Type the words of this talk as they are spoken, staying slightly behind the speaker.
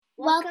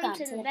Welcome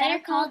to the Better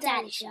Call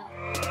Daddy Show.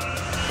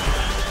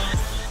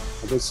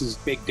 This is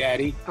Big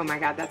Daddy. Oh my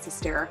God, that's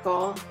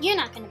hysterical. You're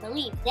not going to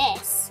believe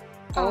this.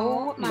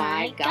 Oh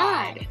my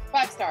God.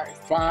 5 stars.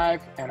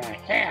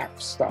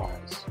 5.5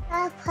 stars.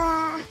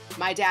 Papa.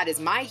 My dad is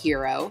my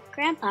hero.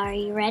 Grandpa, are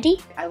you ready?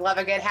 I love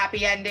a good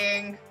happy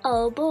ending.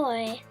 Oh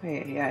boy.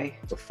 Ay.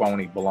 It's a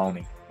phony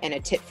baloney. And a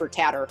tit for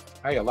tatter.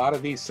 Hey, a lot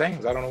of these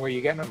things, I don't know where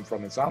you're getting them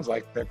from. It sounds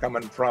like they're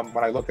coming from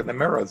when I look in the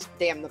mirrors.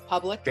 Damn the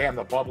public. Damn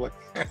the public.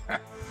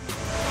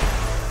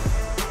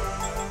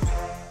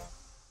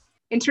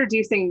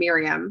 Introducing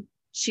Miriam.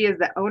 She is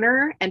the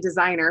owner and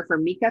designer for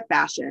Mika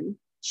Fashion.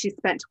 She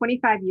spent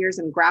 25 years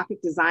in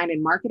graphic design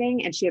and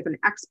marketing, and she has an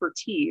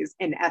expertise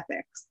in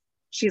ethics.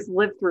 She's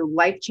lived through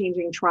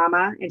life-changing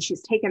trauma, and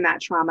she's taken that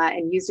trauma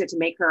and used it to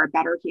make her a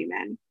better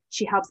human.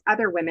 She helps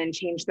other women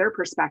change their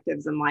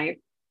perspectives in life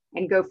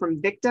and go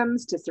from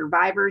victims to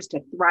survivors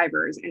to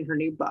thrivers in her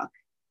new book.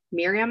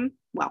 Miriam,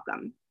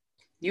 welcome.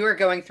 You are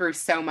going through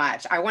so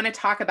much. I want to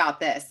talk about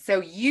this.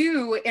 So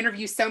you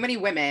interview so many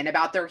women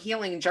about their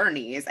healing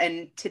journeys,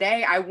 and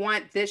today I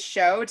want this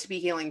show to be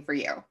healing for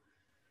you.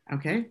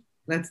 Okay,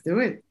 let's do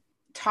it.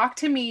 Talk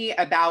to me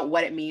about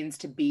what it means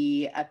to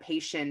be a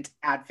patient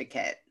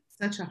advocate.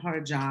 Such a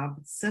hard job,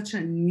 such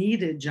a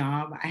needed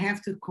job. I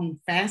have to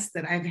confess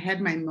that I've had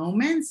my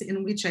moments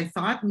in which I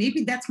thought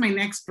maybe that's my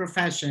next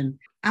profession.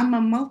 I'm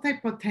a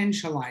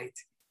multi-potentialite.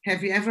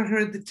 Have you ever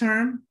heard the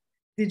term?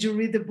 Did you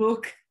read the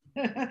book?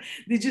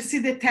 Did you see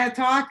the TED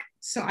Talk?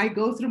 So I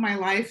go through my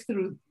life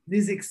through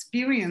these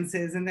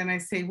experiences, and then I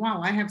say,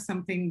 wow, I have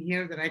something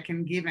here that I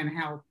can give and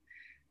help.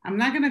 I'm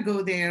not going to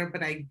go there,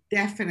 but I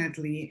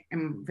definitely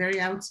am very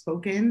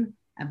outspoken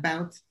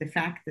about the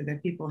fact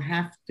that people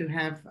have to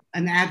have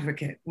an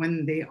advocate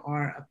when they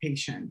are a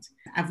patient.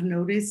 I've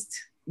noticed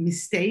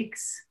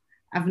mistakes.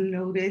 I've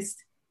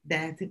noticed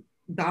that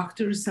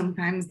doctors,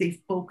 sometimes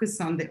they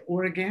focus on the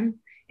organ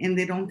and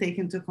they don't take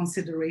into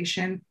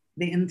consideration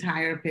the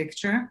entire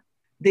picture.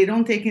 They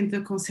don't take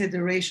into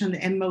consideration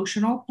the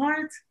emotional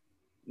part.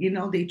 You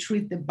know, they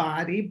treat the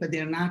body, but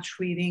they're not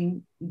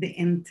treating the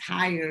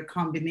entire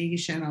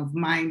combination of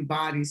mind,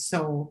 body,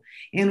 soul.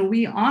 And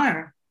we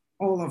are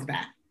all of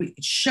that.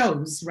 It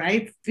shows,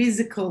 right?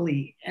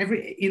 Physically,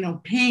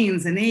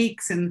 pains and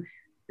aches, and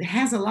it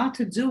has a lot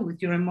to do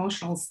with your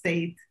emotional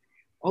state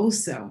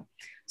also.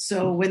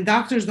 So when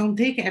doctors don't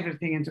take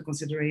everything into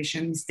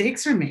consideration,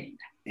 mistakes are made.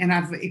 And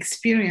I've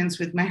experienced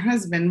with my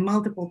husband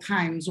multiple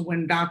times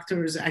when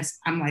doctors,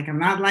 I'm like, I'm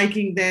not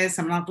liking this.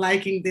 And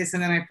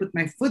then I put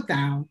my foot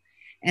down,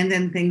 and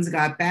then things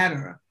got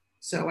better.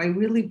 So I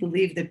really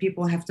believe that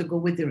people have to go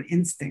with their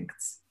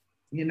instincts.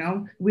 You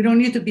know, we don't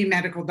need to be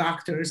medical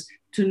doctors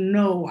to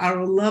know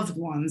our loved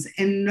ones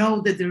and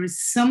know that there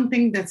is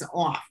something that's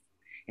off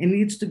and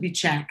needs to be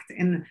checked.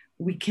 And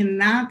we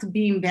cannot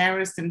be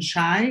embarrassed and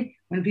shy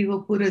when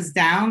people put us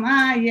down.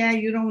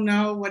 You don't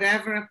know,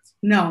 whatever.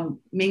 No,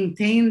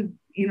 maintain,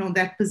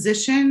 that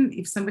position.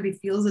 If somebody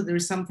feels that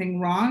there's something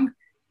wrong,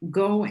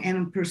 go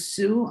and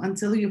pursue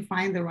until you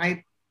find the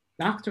right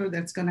doctor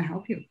that's going to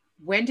help you.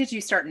 When did you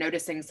start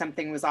noticing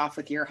something was off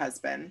with your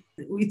husband?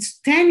 It's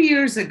 10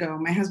 years ago.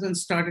 My husband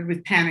started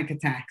with panic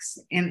attacks,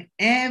 and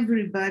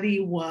everybody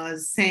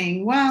was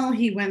saying, well,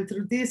 he went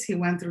through this, he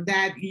went through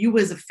that. You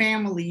as a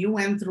family, you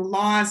went through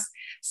loss.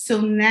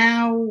 So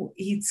now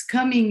it's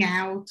coming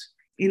out,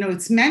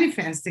 it's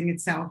manifesting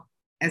itself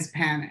as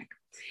panic.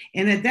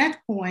 And at that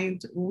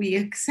point, we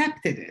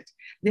accepted it.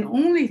 The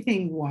only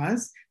thing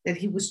was that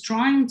he was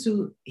trying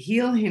to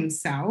heal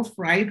himself,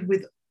 right,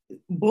 with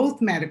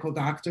both medical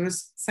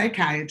doctors,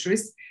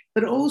 psychiatrists,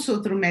 but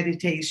also through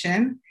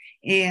meditation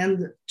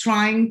and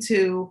trying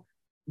to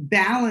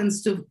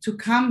balance, to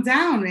calm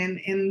down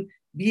and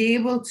be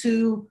able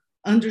to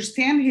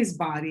understand his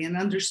body and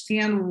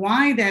understand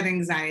why that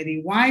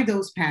anxiety, why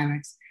those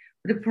panics.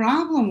 But the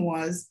problem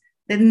was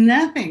that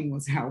nothing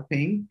was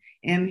helping,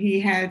 and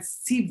he had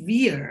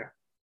severe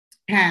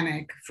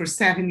panic for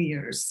 7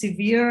 years.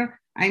 Severe,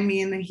 I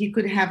mean, he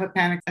could have a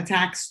panic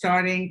attack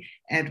starting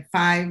at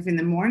 5 in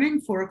the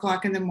morning, 4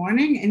 o'clock in the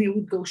morning, and it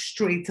would go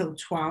straight till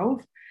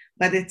 12.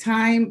 By the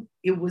time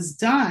it was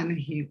done,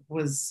 he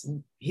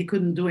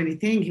couldn't do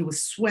anything. He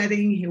was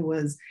sweating, he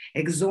was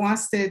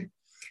exhausted.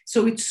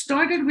 So it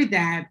started with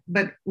that,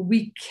 but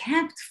we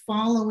kept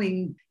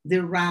following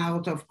the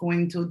route of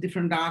going to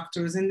different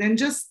doctors and then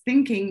just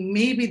thinking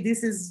maybe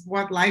this is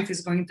what life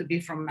is going to be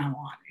from now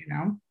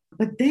on,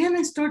 But then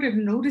I started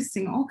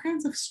noticing all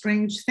kinds of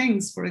strange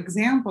things. For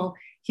example,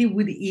 he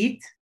would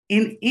eat,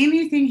 and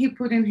anything he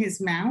put in his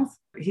mouth,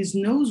 his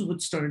nose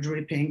would start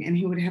dripping and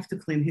he would have to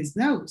clean his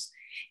nose.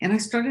 And I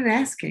started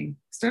asking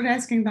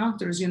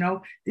doctors,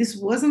 this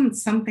wasn't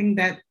something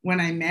that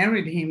when I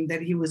married him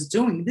that he was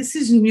doing. This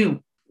is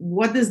new.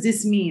 What does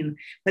this mean?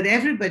 But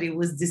everybody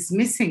was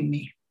dismissing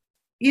me,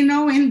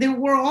 and there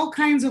were all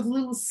kinds of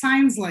little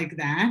signs like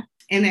that.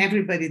 And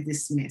everybody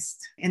dismissed.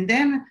 And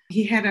then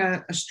he had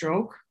a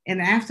stroke.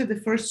 And after the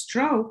first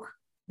stroke,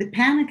 the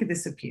panic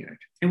disappeared.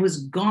 It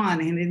was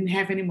gone, and he didn't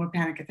have any more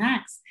panic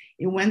attacks.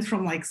 It went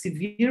from like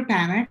severe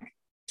panic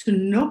to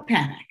no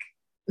panic.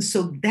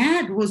 So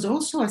that was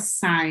also a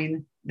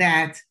sign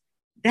that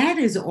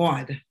is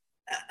odd.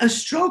 A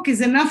stroke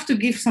is enough to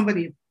give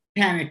somebody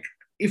panic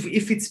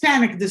if it's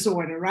panic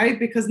disorder, right?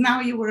 Because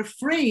now you were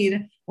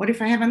afraid, what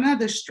if I have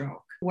another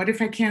stroke? What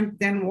if I can't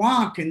then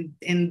walk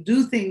and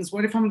do things?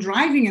 What if I'm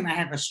driving and I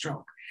have a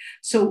stroke?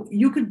 So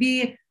you could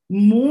be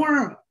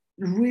more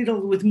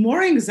riddled with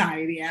more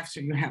anxiety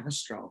after you have a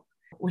stroke.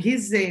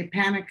 His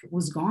panic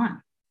was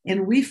gone.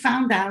 And we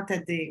found out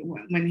that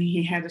when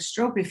he had a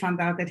stroke, we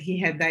found out that he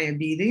had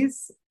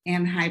diabetes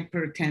and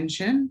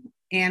hypertension,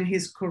 and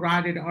his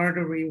carotid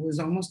artery was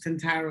almost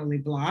entirely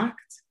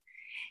blocked.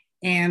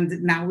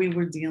 And now we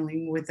were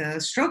dealing with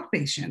a stroke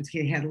patient.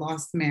 He had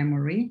lost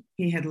memory,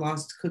 he had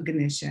lost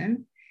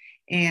cognition,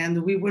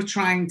 and we were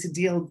trying to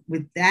deal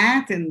with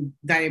that and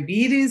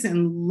diabetes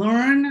and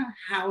learn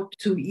how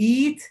to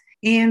eat.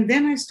 And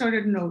then I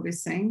started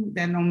noticing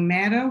that no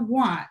matter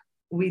what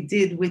we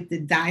did with the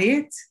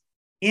diet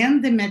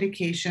and the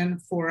medication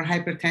for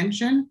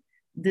hypertension,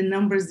 the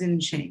numbers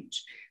didn't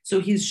change. So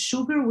his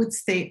sugar would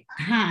stay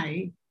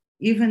high,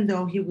 even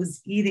though he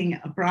was eating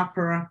a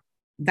proper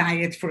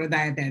diet for a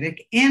diabetic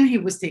and he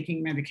was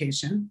taking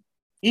medication.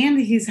 And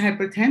his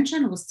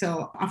hypertension was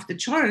still off the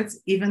charts,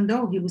 even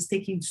though he was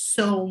taking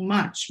so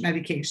much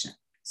medication.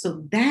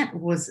 So that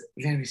was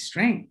very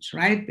strange,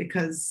 right?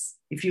 Because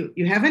if you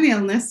have an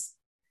illness,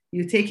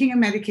 you're taking a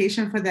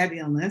medication for that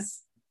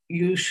illness,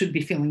 you should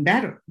be feeling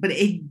better. But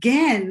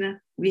again,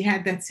 we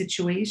had that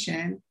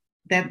situation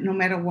that no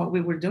matter what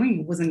we were doing,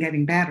 it wasn't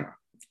getting better.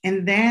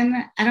 And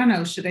then, I don't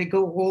know, should I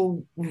go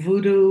all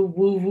voodoo,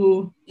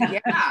 woo-woo?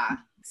 Yeah.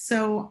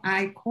 So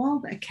I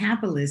called a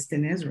Kabbalist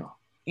in Israel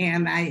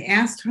and I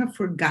asked her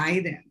for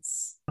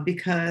guidance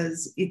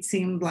because it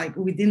seemed like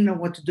we didn't know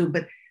what to do.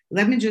 But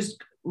let me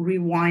just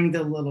rewind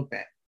a little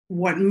bit.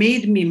 What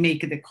made me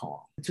make the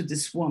call to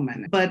this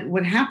woman? But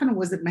what happened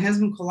was that my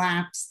husband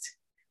collapsed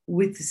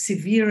with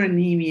severe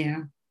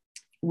anemia.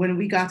 When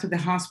we got to the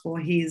hospital,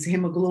 his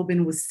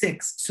hemoglobin was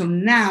 6. So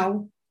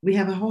now we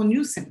have a whole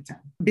new symptom.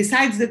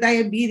 Besides the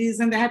diabetes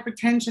and the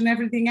hypertension,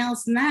 everything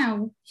else,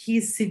 now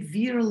he's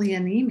severely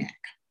anemic.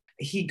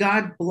 He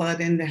got blood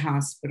in the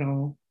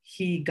hospital.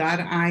 He got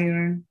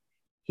iron.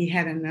 He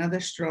had another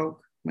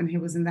stroke when he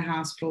was in the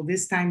hospital.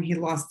 This time he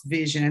lost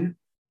vision.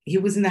 He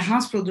was in the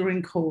hospital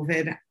during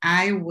COVID.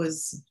 I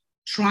was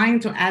trying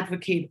to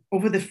advocate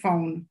over the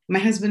phone. My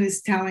husband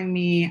is telling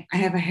me I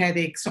have a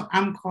headache. So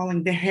I'm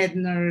calling the head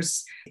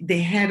nurse, the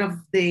head of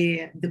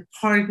the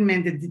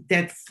department,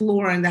 that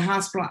floor in the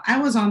hospital. I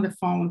was on the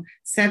phone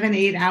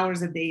 7-8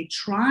 hours a day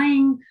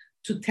trying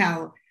to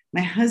tell.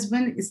 My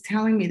husband is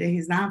telling me that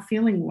he's not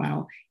feeling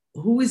well.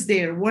 Who is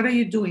there? What are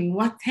you doing?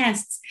 What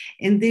tests?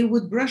 And they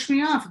would brush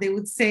me off. They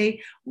would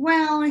say,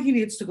 well, he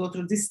needs to go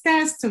through this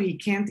test, so he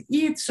can't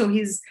eat. So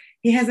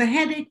he has a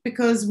headache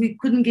because we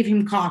couldn't give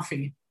him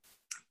coffee.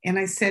 And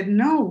I said,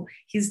 no,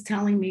 he's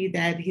telling me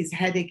that his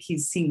headache,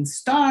 he's seeing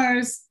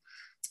stars.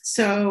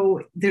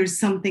 So there's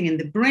something in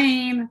the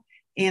brain.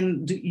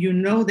 And you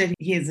know that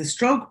he is a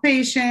stroke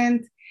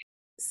patient.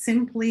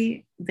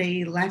 Simply,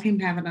 they let him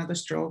have another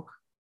stroke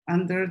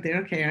under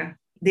their care.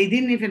 They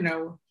didn't even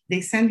know.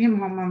 They sent him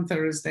home on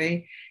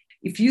Thursday.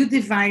 If you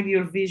divide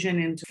your vision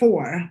into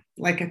 4,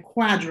 like a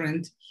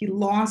quadrant, he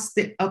lost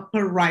the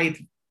upper right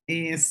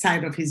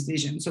side of his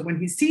vision. So when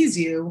he sees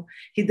you,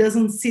 he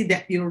doesn't see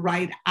that your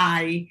right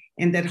eye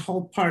and that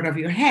whole part of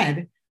your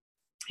head.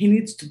 He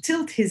needs to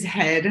tilt his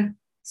head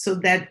so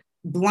that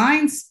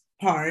blind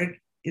part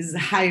is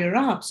higher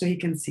up so he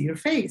can see your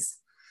face.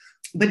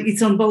 But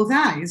it's on both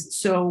eyes.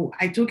 So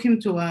I took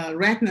him to a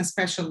retina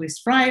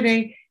specialist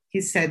Friday.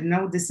 He said,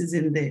 no, this is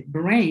in the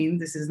brain.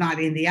 This is not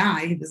in the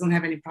eye. He doesn't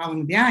have any problem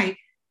with the eye.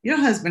 Your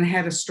husband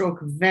had a stroke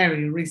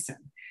very recent.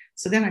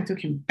 So then I took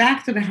him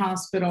back to the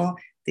hospital.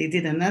 They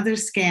did another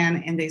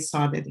scan and they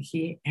saw that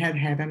he had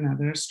had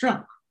another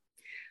stroke.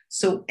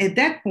 So at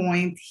that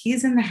point,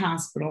 he's in the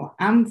hospital.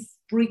 I'm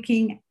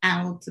freaking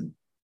out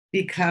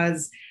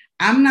because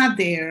I'm not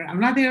there. I'm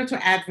not there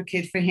to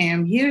advocate for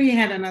him. Here he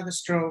had another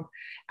stroke.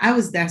 I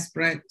was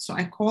desperate. So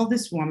I called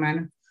this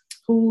woman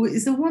who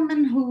is a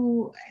woman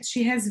who,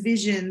 she has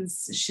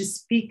visions. She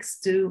speaks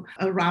to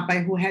a rabbi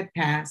who had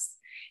passed.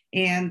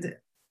 And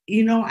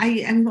you know, I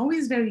am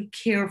always very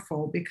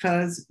careful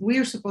because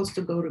we're supposed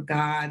to go to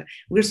God.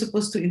 We're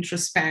supposed to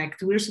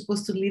introspect. We're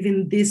supposed to live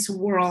in this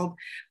world.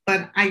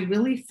 But I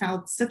really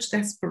felt such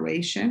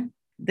desperation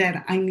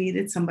that I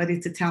needed somebody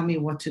to tell me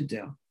what to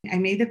do. I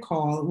made a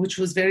call, which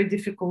was very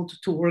difficult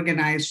to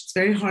organize. It's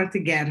very hard to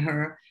get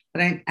her.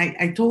 But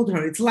I told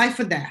her, it's life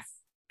or death.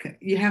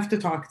 You have to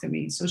talk to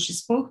me. So she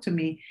spoke to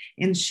me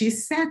and she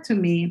said to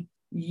me,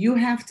 you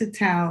have to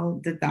tell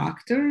the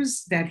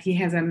doctors that he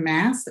has a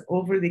mass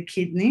over the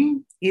kidney.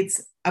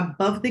 It's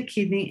above the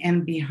kidney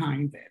and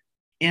behind it.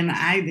 And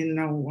I didn't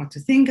know what to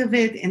think of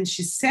it. And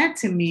she said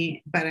to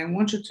me, but I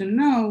want you to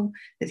know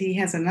that he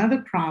has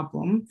another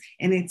problem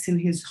and it's in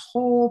his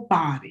whole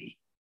body.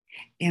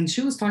 And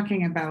she was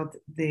talking about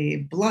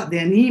the blood, the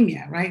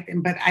anemia, right?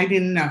 But I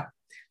didn't know.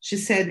 She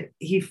said,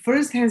 he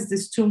first has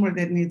this tumor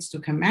that needs to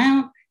come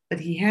out. but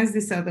he has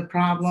this other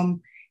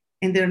problem,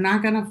 and they're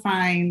not going to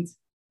find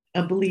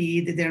a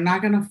bleed. They're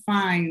not going to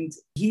find,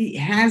 he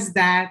has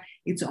that.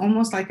 It's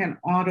almost like an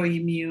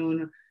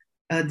autoimmune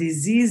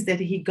disease that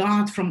he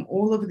got from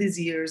all of these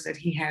years that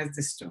he has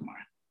this tumor.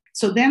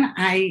 So then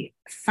I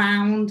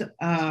found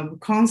a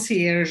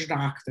concierge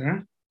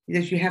doctor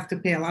that you have to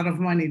pay a lot of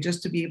money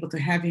just to be able to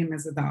have him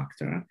as a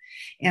doctor.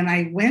 And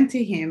I went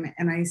to him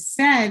and I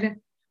said,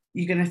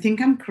 you're going to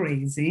think I'm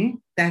crazy.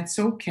 That's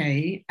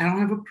okay. I don't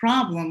have a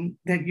problem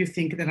that you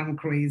think that I'm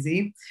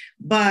crazy,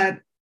 but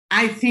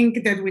I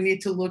think that we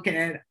need to look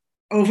at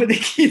over the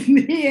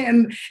kidney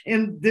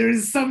and there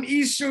is some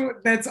issue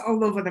that's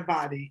all over the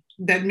body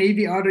that may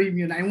be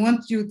autoimmune. I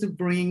want you to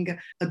bring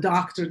a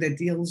doctor that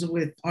deals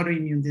with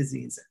autoimmune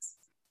diseases.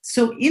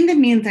 So in the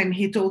meantime,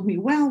 he told me,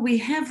 well, we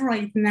have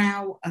right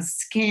now a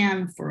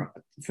scan for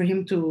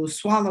him to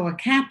swallow a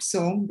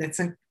capsule. That's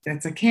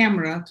a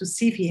camera to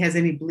see if he has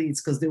any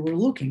bleeds, because they were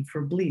looking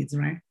for bleeds,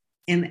 right?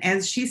 And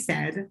as she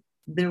said,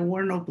 there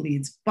were no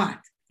bleeds, but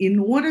in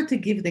order to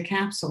give the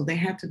capsule, they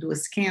had to do a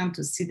scan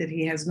to see that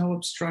he has no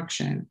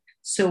obstruction.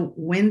 So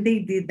when they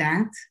did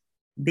that,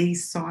 they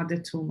saw the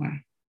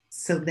tumor.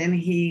 So then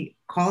he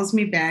calls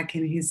me back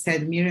and he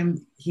said,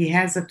 Miriam, he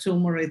has a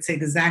tumor. It's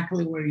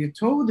exactly where you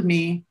told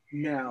me.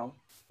 No.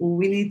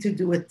 We need to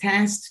do a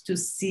test to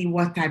see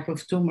what type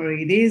of tumor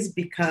it is,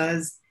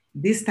 because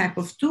this type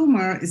of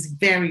tumor is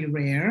very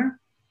rare.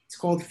 It's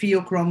called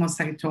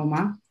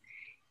pheochromocytoma.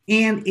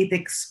 And it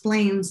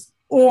explains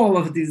all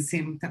of these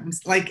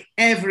symptoms, like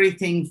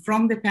everything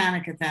from the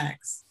panic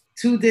attacks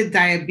to the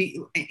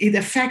diabetes. It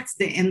affects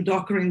the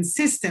endocrine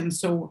system.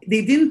 So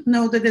they didn't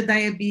know that the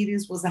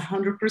diabetes was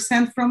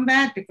 100% from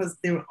that, because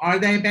there are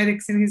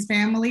diabetics in his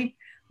family,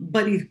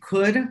 but it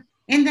could.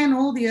 And then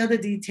all the other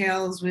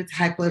details with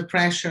high blood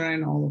pressure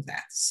and all of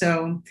that.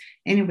 So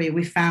anyway,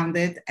 we found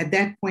it. At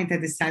that point, I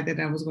decided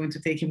I was going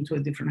to take him to a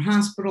different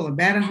hospital, a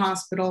better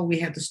hospital. We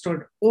had to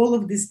start all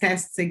of these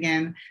tests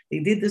again. They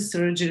did the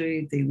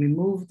surgery. They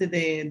removed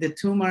the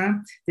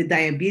tumor. The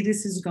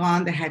diabetes is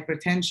gone. The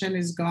hypertension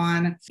is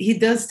gone. He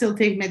does still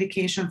take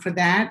medication for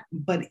that,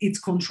 but it's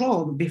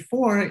controlled.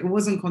 Before, it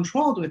wasn't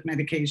controlled with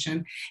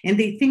medication. And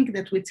they think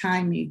that with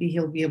time, maybe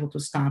he'll be able to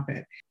stop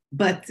it.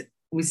 But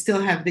we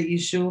still have the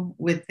issue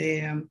with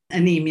the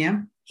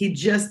anemia. He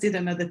just did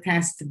another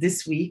test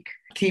this week,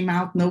 came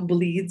out no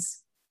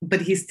bleeds, but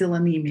he's still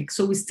anemic.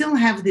 So we still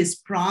have this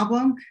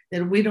problem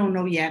that we don't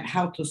know yet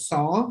how to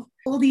solve.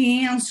 All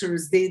the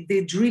answers,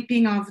 the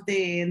dripping of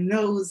the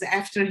nose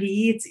after he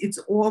eats, it's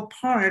all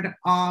part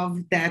of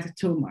that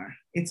tumor.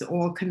 It's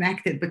all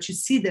connected. But you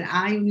see that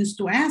I used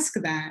to ask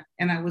that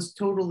and I was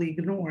totally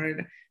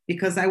ignored,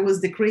 because I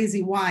was the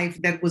crazy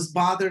wife that was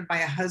bothered by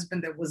a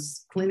husband that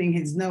was cleaning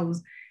his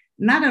nose.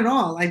 Not at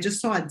all. I just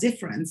saw a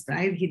difference,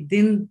 right? He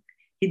didn't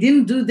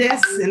do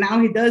this and now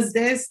he does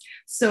this.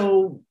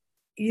 So,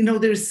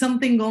 there's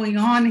something going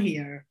on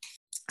here.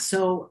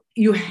 So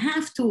you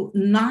have to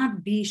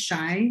not be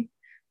shy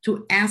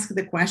to ask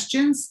the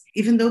questions,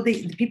 even though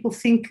the people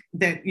think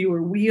that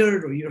you're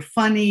weird or you're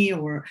funny,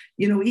 or,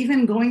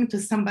 even going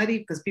to somebody,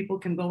 because people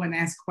can go and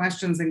ask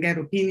questions and get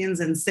opinions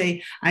and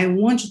say, I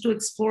want you to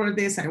explore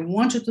this. I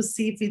want you to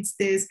see if it's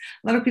this.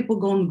 A lot of people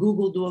go on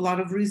Google, do a lot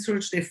of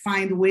research. They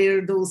find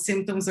where those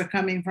symptoms are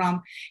coming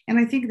from. And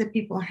I think that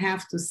people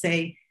have to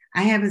say,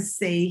 I have a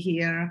say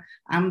here.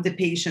 I'm the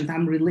patient.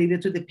 I'm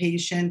related to the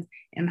patient.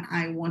 And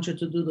I want you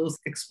to do those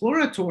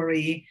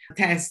exploratory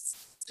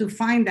tests to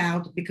find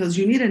out, because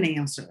you need an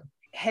answer.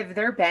 Have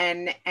there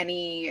been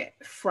any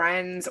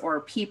friends or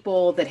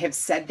people that have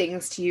said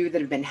things to you that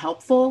have been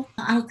helpful?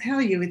 I'll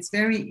tell you, it's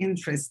very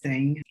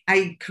interesting.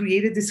 I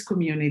created this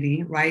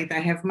community, right? I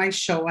have my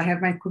show, I have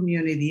my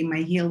community, my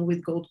Heal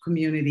with Gold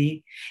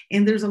community.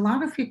 And there's a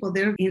lot of people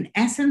there, in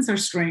essence, are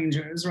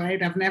strangers,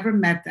 right? I've never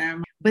met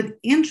them. But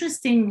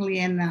interestingly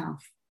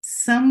enough,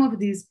 some of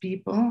these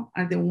people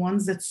are the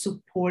ones that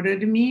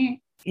supported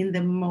me in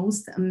the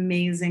most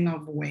amazing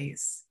of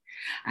ways.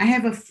 I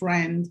have a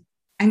friend,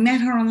 I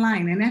met her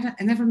online.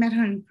 I never met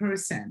her in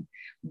person,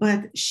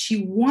 but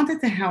she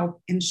wanted to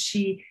help, and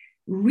she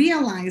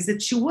realized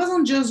that she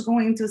wasn't just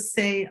going to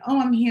say, oh,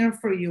 I'm here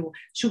for you.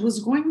 She was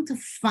going to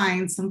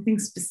find something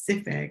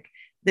specific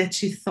that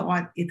she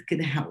thought it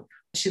could help.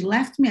 She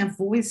left me a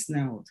voice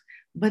note,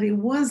 but it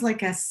was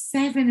like a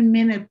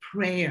 7-minute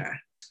prayer.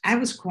 I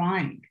was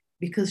crying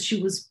because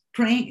she was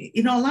praying.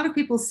 A lot of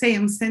people say,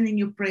 I'm sending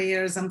you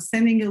prayers, I'm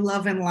sending you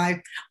love and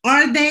life.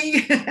 Are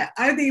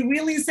they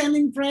really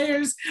sending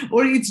prayers?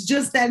 Or it's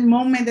just that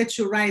moment that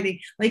you're writing?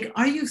 Like,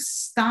 are you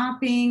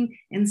stopping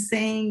and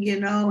saying,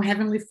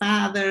 Heavenly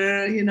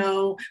Father,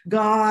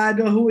 God,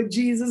 or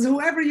Jesus,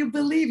 whoever you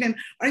believe in,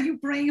 are you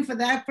praying for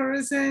that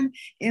person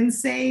and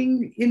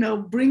saying,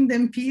 bring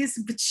them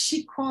peace? But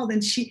she called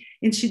and she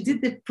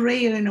did the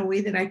prayer in a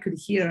way that I could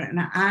hear. And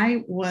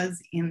I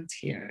was in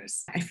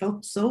tears. I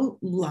felt so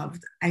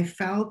loved. I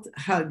felt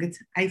hugged.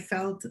 I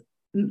felt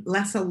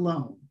less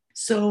alone.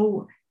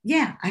 So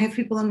yeah, I have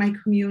people in my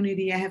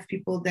community. I have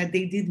people that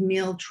they did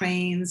meal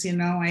trains.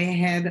 I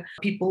had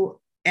people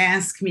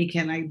ask me,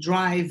 can I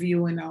drive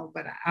you,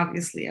 but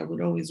obviously I would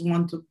always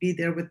want to be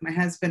there with my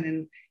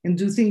husband and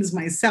do things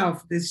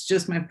myself. It's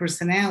just my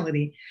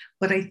personality.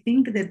 But I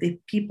think that the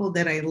people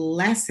that I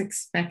less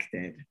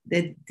expected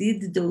that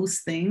did those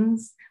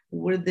things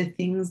were the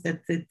things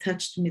that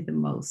touched me the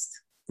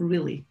most,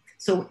 really.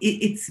 So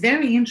it's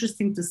very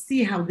interesting to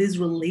see how these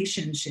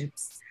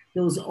relationships,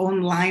 those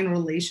online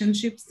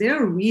relationships,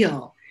 they're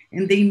real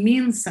and they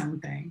mean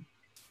something.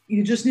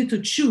 You just need to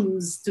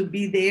choose to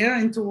be there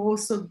and to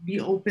also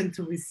be open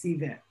to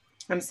receive it.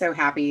 I'm so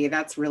happy.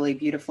 That's really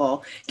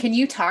beautiful. Can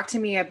you talk to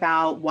me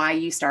about why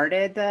you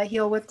started the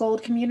Heal with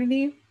Gold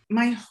community?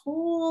 My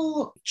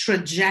whole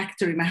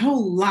trajectory, my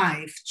whole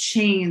life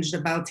changed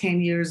about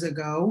 10 years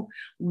ago.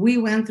 We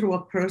went through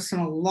a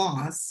personal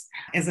loss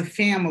as a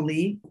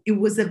family. It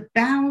was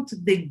about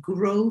the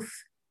growth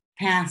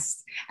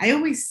past. I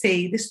always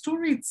say the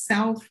story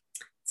itself,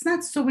 it's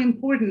not so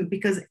important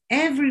because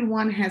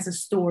everyone has a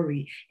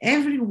story.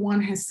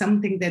 Everyone has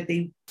something that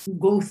they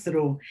go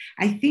through.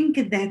 I think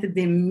that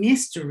the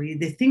mystery,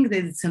 the thing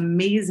that it's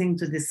amazing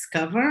to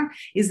discover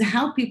is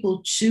how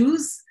people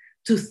choose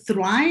to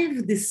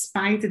thrive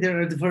despite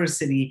their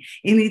adversity.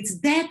 And it's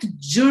that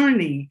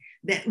journey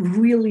that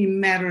really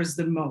matters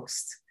the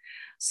most.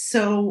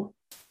 So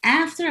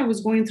after I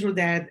was going through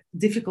that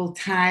difficult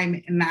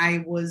time and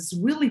I was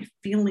really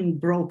feeling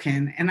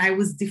broken and I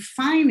was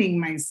defining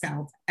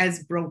myself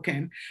as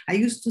broken, I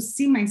used to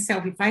see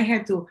myself, if I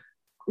had to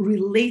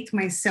relate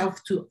myself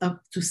to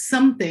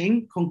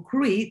something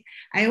concrete,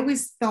 I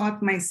always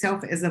thought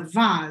myself as a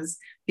vase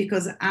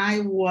because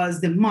I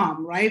was the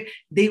mom, right?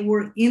 They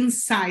were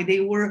inside, they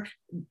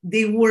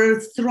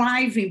were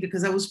thriving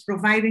because I was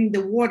providing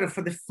the water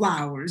for the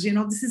flowers.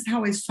 This is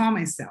how I saw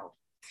myself.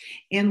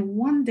 And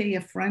one day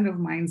a friend of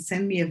mine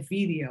sent me a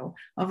video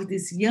of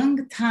this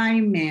young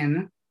Thai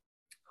man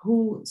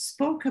who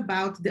spoke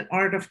about the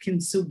art of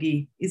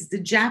kintsugi. It's the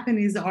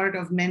Japanese art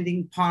of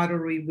mending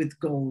pottery with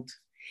gold.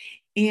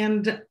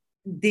 And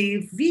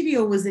the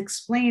video was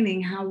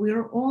explaining how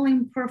we're all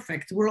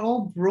imperfect. We're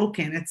all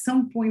broken. At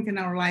some point in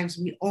our lives,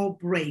 we all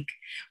break,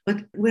 but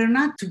we're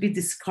not to be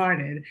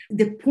discarded.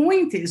 The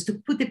point is to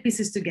put the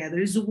pieces together,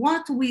 is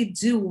what we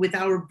do with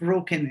our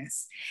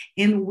brokenness.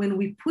 And when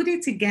we put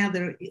it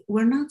together,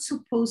 we're not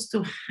supposed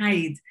to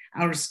hide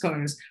our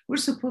scars. We're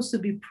supposed to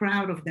be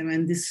proud of them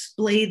and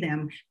display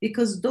them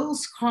because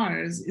those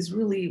scars is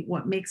really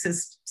what makes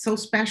us so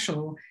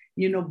special,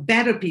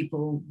 better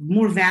people,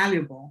 more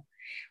valuable.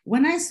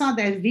 When I saw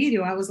that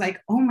video, I was like,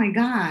 oh my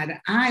God,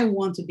 I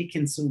want to be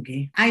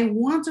kintsugi. I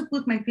want to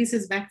put my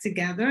pieces back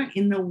together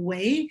in a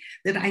way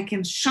that I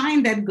can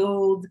shine that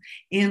gold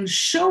and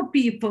show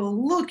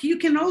people, look, you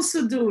can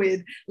also do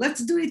it.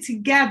 Let's do it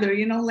together.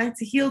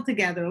 Let's heal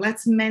together.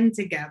 Let's mend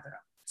together.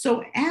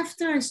 So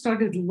after I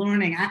started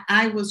learning,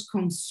 I was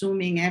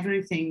consuming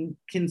everything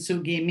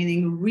kintsugi,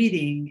 meaning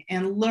reading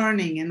and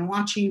learning and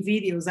watching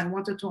videos. I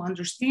wanted to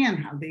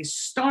understand how they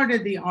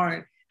started the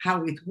art,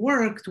 how it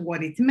worked,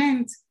 what it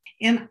meant.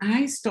 And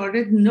I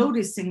started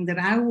noticing that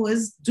I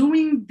was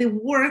doing the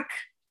work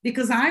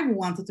because I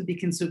wanted to be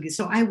kintsugi.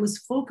 So I was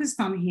focused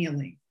on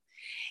healing.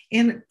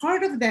 And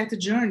part of that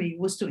journey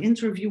was to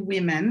interview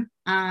women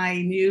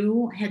I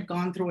knew had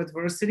gone through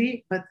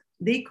adversity, but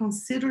they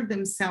considered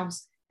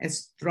themselves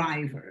as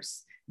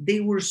thrivers. They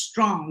were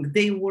strong.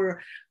 They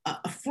were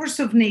a force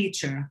of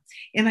nature.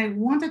 And I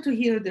wanted to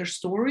hear their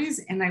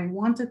stories and I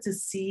wanted to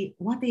see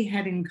what they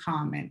had in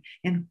common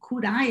and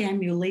could I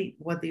emulate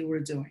what they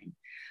were doing.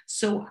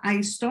 So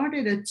I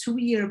started a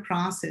 2-year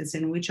process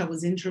in which I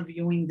was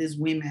interviewing these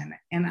women.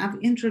 And I've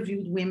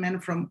interviewed women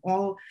from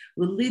all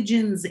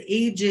religions,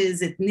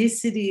 ages,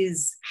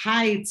 ethnicities,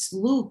 heights,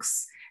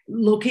 looks,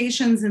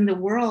 locations in the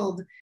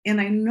world.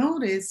 And I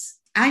noticed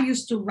I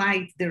used to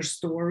write their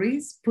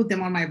stories, put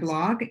them on my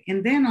blog.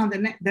 And then on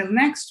the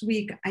next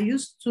week, I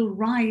used to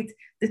write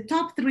the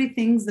top 3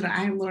 things that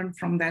I learned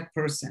from that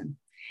person.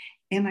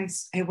 And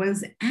I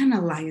was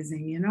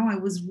analyzing, I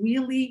was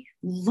really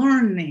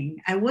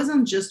learning. I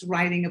wasn't just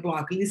writing a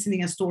blog,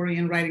 listening a story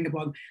and writing a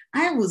blog.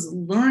 I was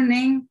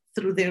learning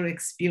through their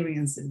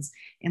experiences.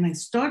 And I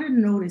started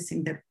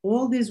noticing that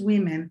all these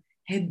women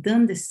had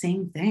done the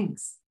same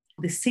things,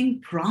 the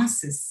same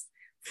process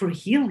for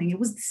healing. It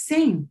was the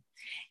same.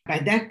 By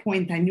that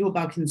point, I knew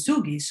about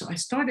kintsugi. So I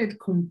started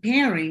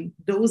comparing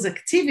those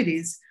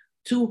activities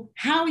to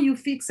how you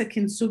fix a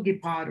kintsugi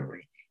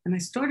pottery. And I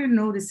started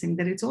noticing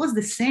that it was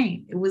the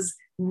same. It was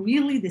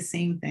really the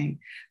same thing.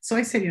 So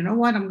I said, you know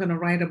what? I'm going to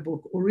write a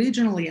book.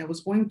 Originally, I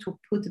was going to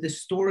put the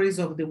stories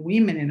of the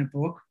women in a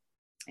book.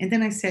 And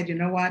then I said, you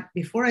know what?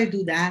 Before I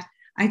do that,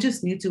 I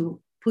just need to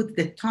put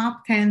the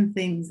top 10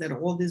 things that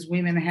all these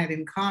women had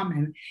in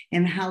common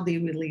and how they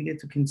related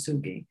to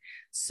kintsugi.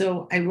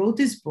 So I wrote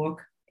this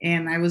book.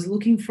 And I was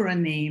looking for a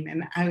name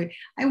and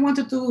I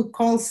wanted to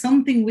call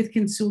something with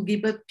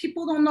kintsugi, but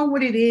people don't know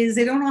what it is.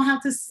 They don't know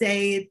how to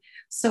say it.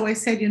 So I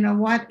said, you know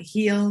what?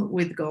 Heal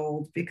with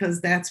gold,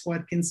 because that's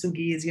what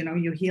kintsugi is.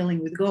 You're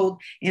healing with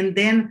gold. And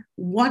then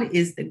what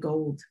is the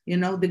gold?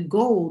 The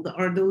gold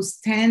are those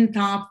 10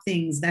 top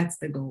things. That's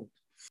the gold.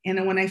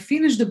 And when I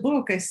finished the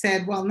book, I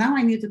said, well, now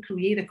I need to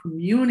create a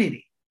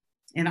community.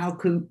 And I'll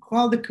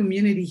call the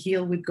community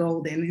Heal with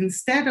Gold. And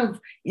instead of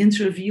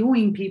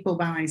interviewing people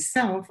by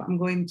myself, I'm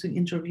going to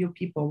interview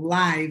people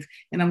live,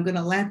 and I'm going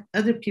to let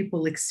other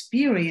people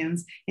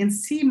experience and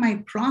see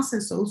my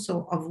process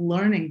also of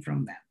learning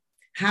from them.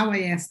 How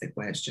I ask the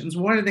questions,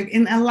 what are they,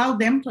 and allow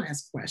them to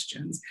ask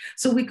questions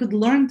so we could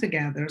learn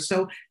together.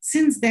 So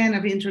since then,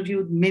 I've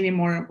interviewed many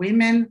more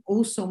women,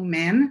 also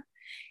men.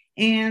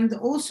 And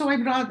also I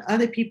brought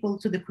other people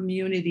to the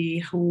community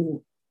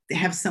who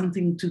have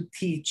something to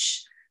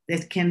teach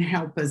that can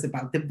help us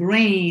about the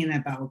brain,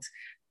 about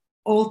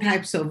all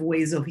types of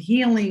ways of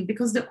healing,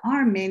 because there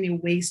are many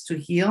ways to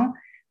heal,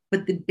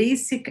 but the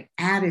basic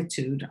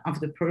attitude of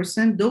the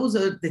person, those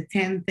are the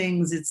 10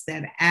 things. It's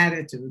that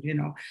attitude,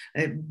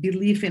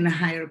 belief in a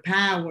higher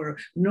power,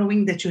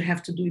 knowing that you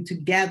have to do it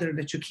together,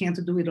 that you can't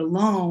do it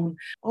alone.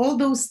 All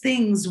those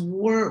things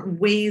were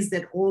ways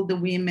that all the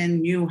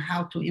women knew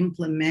how to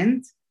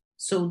implement.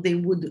 So they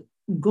would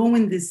go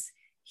in this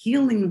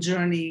healing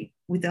journey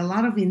with a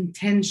lot of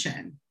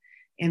intention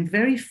and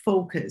very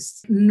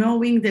focused,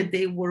 knowing that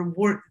they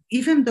were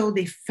even though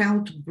they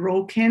felt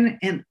broken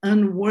and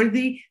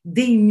unworthy,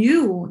 they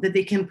knew that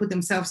they can put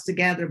themselves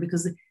together,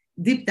 because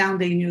deep down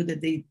they knew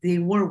that they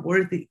were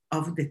worthy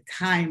of the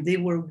time. They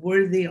were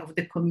worthy of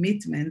the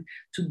commitment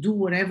to do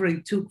whatever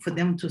it took for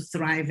them to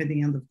thrive at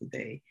the end of the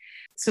day.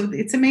 So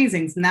it's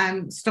amazing. Now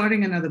I'm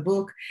starting another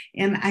book,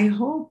 and I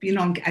hope,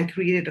 I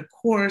created a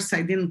course.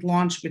 I didn't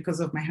launch because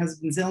of my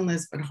husband's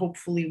illness, but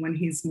hopefully when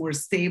he's more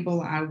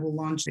stable, I will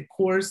launch the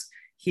course,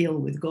 Heal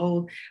with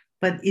Gold.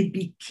 But it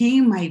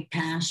became my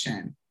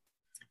passion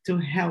to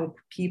help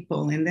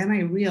people. And then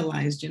I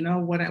realized,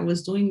 what I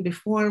was doing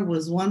before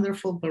was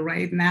wonderful, but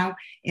right now,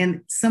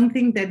 and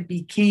something that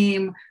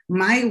became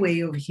my way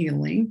of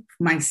healing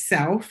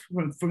myself,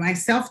 for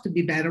myself to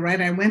be better,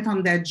 right? I went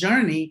on that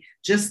journey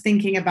just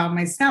thinking about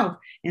myself.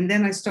 And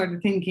then I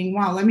started thinking,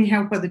 wow, let me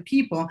help other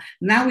people.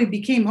 Now it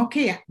became,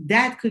 okay,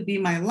 that could be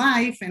my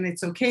life, and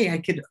it's okay. I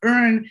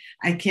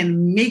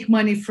can make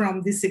money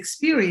from this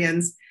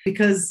experience,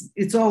 because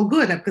it's all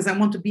good, because I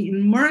want to be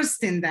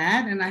immersed in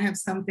that, and I have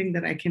something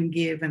that I can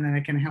give and that I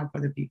can help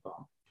other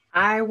people.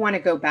 I want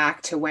to go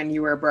back to when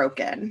you were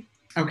broken.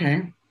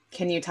 Okay.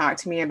 Can you talk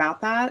to me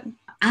about that?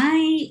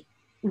 I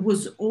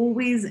was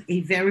always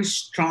a very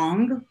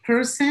strong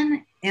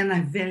person and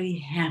a very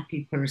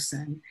happy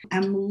person.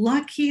 I'm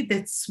lucky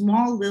that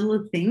small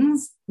little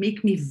things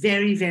make me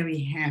very,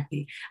 very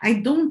happy. I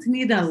don't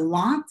need a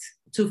lot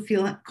to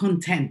feel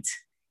content.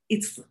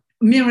 It's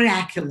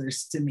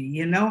miraculous to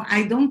me,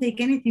 I don't take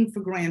anything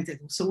for granted.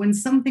 So when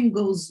something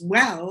goes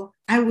well,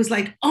 I was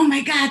like, oh my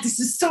God, this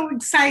is so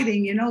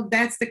exciting.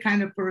 That's the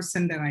kind of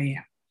person that I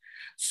am.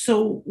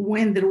 So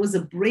when there was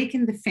a break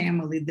in the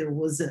family, there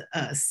was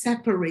a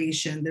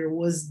separation, there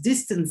was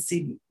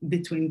distancing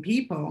between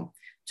people.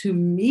 To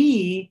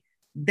me,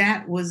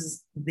 that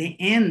was the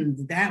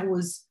end. That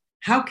was,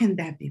 how can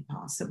that be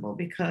possible?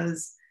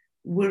 Because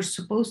we're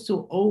supposed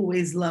to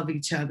always love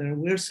each other.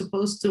 We're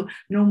supposed to,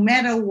 no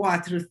matter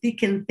what, through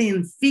thick and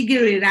thin,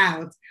 figure it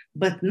out,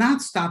 but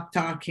not stop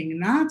talking,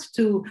 not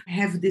to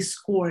have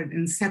discord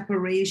and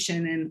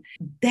separation. And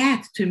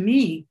that to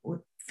me,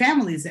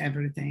 family is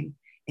everything.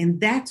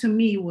 And that to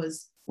me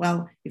was,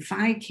 well, if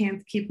I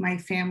can't keep my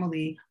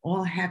family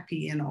all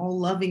happy and all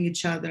loving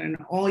each other and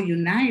all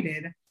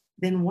united,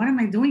 then what am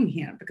I doing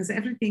here? Because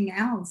everything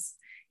else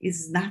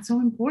is not so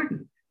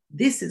important.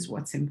 This is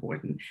what's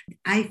important.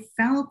 I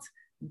felt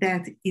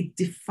that it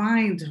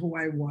defined who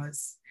I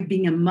was,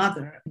 being a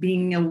mother,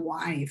 being a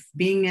wife,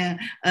 being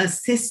a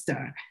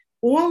sister.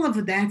 All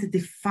of that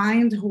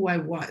defined who I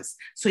was.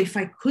 So if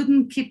I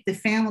couldn't keep the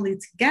family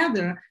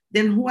together,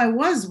 then who I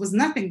was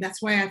nothing.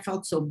 That's why I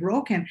felt so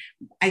broken.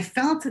 I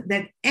felt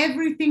that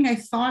everything I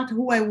thought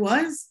who I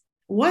was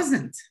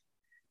wasn't.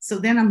 So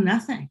then I'm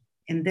nothing.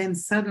 And then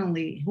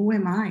suddenly, who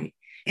am I?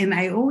 And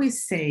I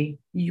always say,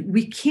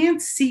 we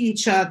can't see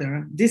each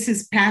other. This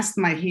is past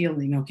my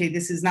healing, okay?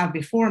 This is not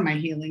before my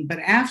healing, but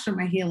after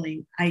my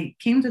healing, I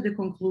came to the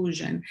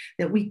conclusion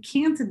that we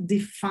can't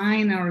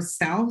define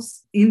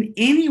ourselves in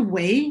any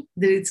way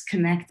that it's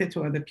connected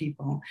to other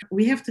people.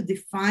 We have to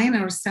define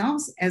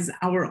ourselves as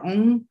our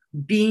own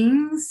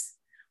beings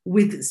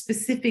with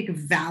specific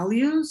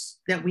values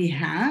that we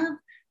have,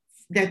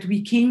 that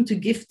we came to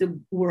give the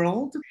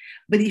world.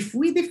 But if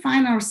we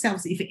define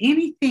ourselves, if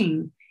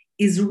anything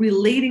is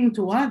relating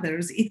to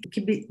others, it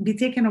can be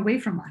taken away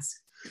from us.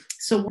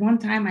 So one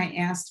time I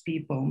asked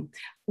people,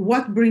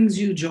 what brings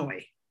you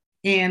joy?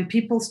 And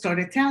people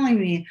started telling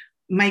me,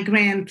 my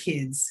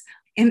grandkids,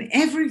 and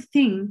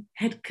everything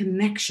had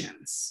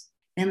connections.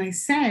 And I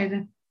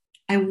said,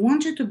 I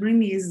want you to bring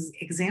me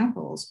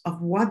examples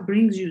of what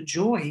brings you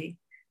joy,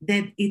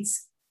 that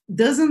it's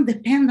doesn't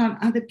depend on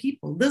other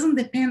people, doesn't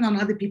depend on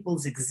other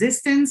people's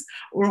existence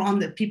or on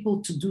the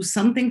people to do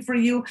something for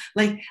you.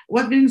 Like,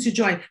 what brings you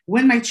joy?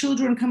 When my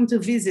children come to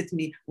visit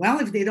me, well,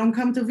 if they don't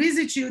come to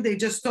visit you, they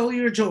just stole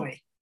your joy.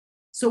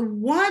 So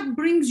what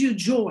brings you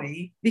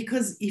joy?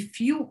 Because if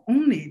you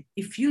own it,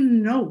 if you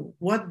know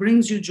what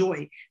brings you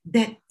joy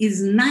that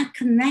is not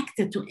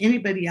connected to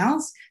anybody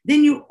else,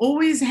 then you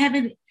always have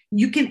it,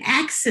 you can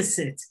access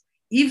it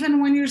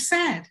even when you're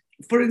sad.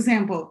 For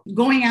example,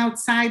 going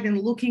outside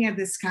and looking at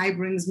the sky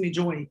brings me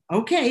joy.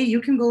 Okay,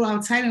 you can go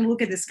outside and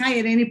look at the sky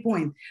at any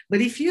point.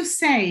 But if you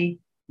say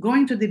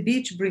going to the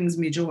beach brings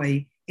me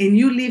joy and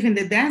you live in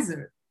the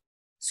desert,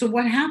 so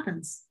what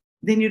happens?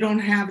 Then you don't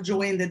have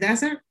joy in the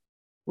desert?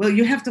 Well,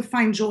 you have to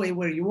find joy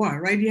where you are,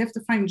 right? You have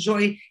to find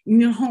joy in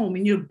your home,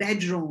 in your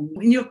bedroom,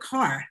 in your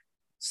car.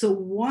 So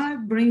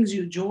what brings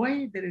you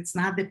joy that it's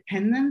not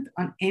dependent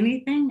on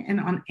anything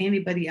and on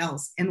anybody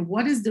else? And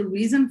what is the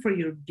reason for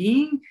your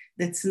being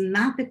that's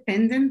not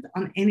dependent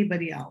on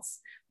anybody else?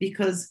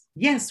 Because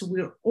yes,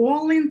 we're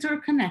all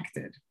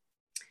interconnected,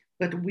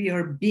 but we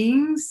are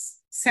beings,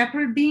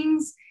 separate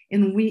beings,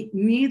 and we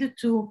need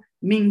to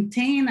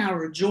maintain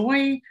our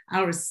joy,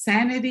 our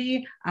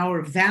sanity,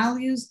 our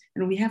values,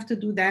 and we have to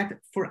do that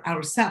for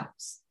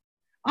ourselves.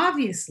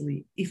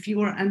 Obviously, if you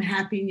are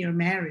unhappy in your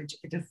marriage,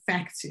 it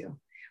affects you.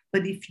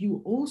 But if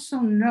you also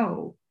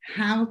know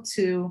how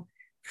to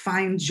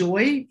find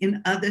joy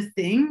in other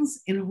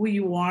things, in who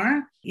you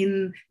are,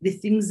 in the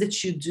things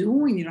that you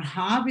do, in your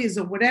hobbies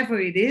or whatever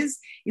it is,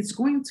 it's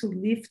going to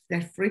lift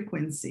that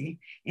frequency.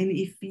 And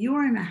if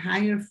you're in a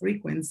higher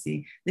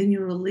frequency, then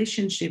your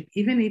relationship,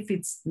 even if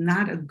it's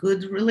not a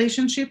good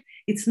relationship,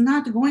 it's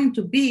not going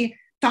to be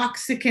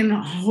toxic and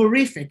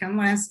horrific,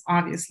 unless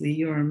obviously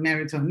you're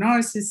married to a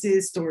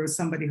narcissist or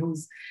somebody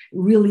who's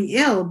really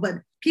ill. But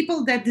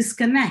people that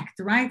disconnect,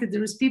 right?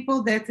 There's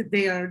people that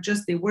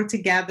they work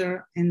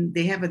together and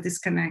they have a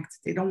disconnect.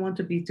 They don't want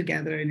to be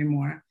together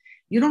anymore.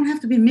 You don't have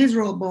to be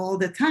miserable all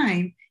the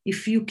time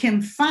if you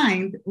can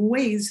find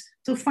ways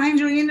to find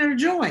your inner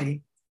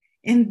joy.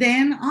 And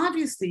then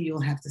obviously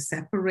you'll have to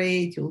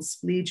separate, you'll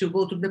split, you'll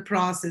go through the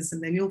process,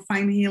 and then you'll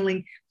find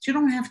healing. But you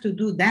don't have to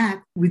do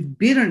that with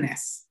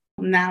bitterness.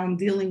 Now I'm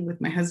dealing with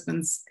my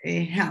husband's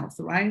health,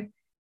 right?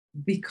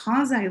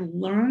 Because I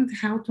learned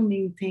how to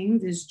maintain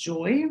this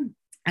joy,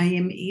 I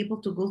am able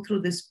to go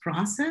through this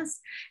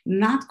process,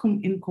 not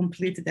in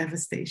complete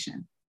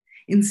devastation.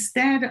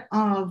 Instead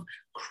of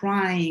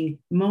crying,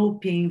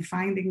 moping,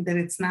 finding that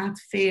it's not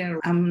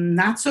fair, I'm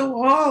not so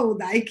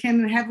old, I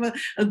can have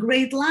a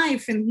great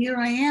life, and here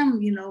I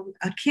am,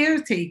 a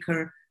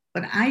caretaker,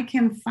 but I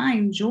can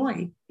find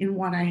joy in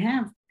what I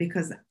have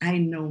because I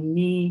know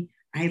me,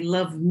 I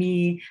love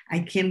me, I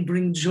can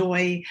bring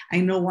joy, I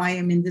know why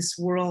I'm in this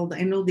world,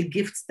 I know the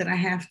gifts that I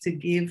have to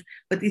give,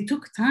 but it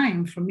took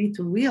time for me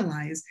to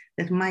realize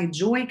that my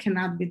joy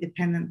cannot be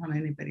dependent on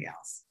anybody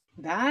else.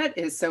 That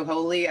is so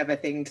holy of a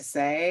thing to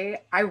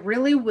say. I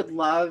really would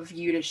love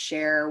you to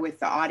share with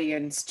the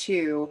audience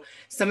too,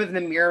 some of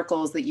the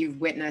miracles that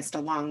you've witnessed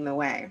along the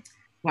way.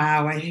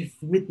 Wow, I have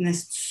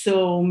witnessed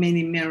so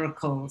many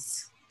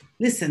miracles.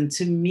 Listen,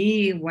 to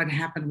me, what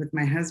happened with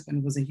my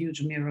husband was a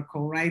huge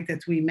miracle, right?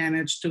 That we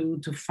managed to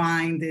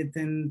find it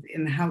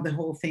and how the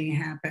whole thing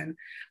happened.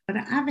 But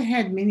I've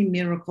had many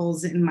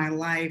miracles in my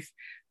life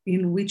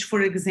in which,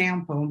 for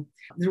example,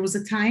 there was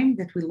a time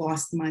that we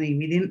lost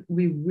money.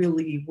 We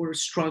really were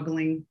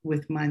struggling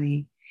with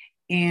money.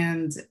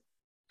 And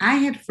I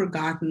had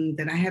forgotten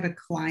that I had a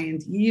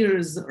client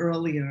years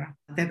earlier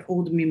that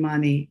owed me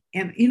money.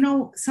 And,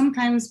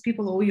 sometimes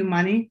people owe you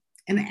money.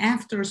 And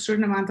after a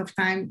certain amount of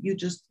time, you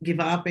just give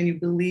up and you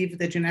believe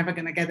that you're never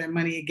going to get that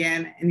money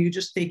again. And you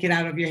just take it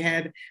out of your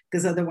head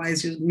because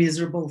otherwise you're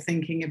miserable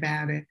thinking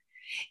about it.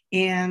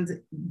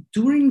 And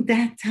during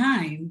that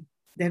time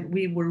that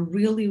we were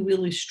really,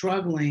 really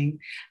struggling,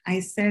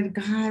 I said,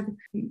 God,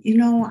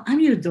 I'm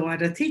your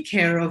daughter. Take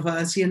care of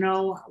us.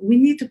 We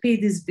need to pay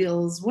these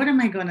bills. What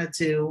am I going to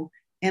do?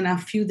 And a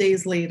few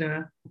days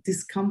later,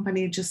 this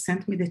company just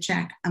sent me the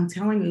check. I'm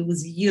telling you, it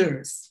was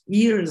years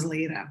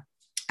later.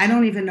 I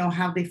don't even know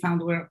how they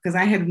found where, because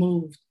I had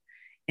moved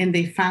and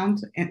they found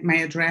my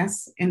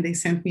address and they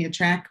sent me a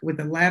check with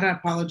a letter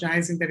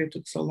apologizing that it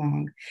took so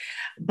long.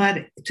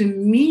 But to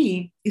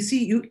me, you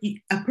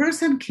see, a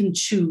person can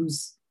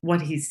choose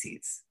what he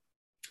sees.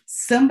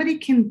 Somebody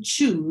can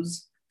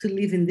choose to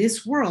live in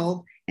this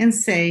world and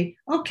say,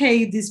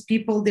 okay, these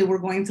people, they were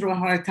going through a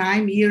hard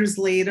time. Years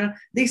later,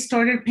 they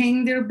started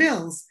paying their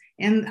bills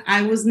and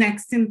I was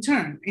next in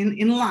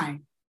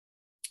line.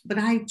 But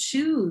I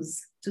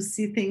choose to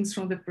see things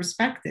from the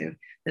perspective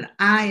that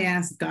I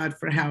asked God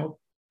for help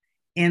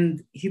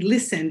and he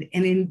listened.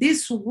 And in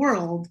this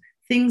world,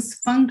 things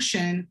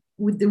function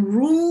with the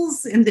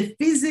rules and the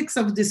physics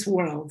of this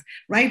world,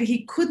 right?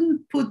 He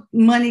couldn't put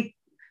money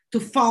to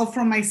fall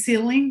from my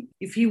ceiling.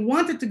 If he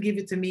wanted to give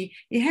it to me,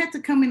 it had to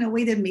come in a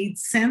way that made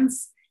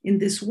sense in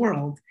this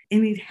world.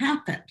 And it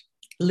happened.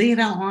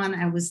 Later on,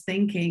 I was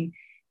thinking,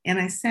 and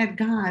I said,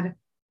 God,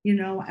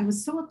 I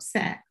was so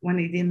upset when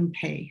he didn't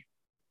pay.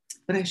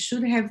 But I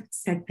should have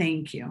said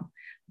thank you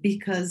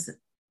because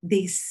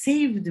they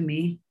saved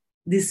me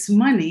this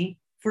money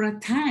for a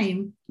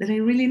time that I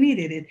really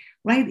needed it,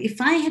 right? If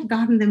I had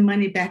gotten the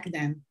money back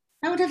then,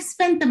 I would have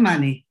spent the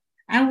money.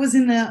 I was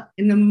in a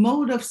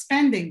mode of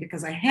spending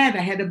because I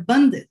had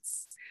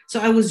abundance.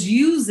 So I was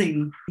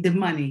using the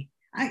money.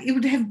 It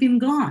would have been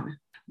gone.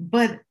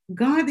 But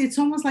God, it's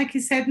almost like he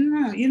said,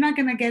 no, you're not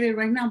going to get it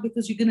right now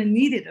because you're going to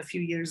need it a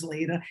few years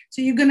later.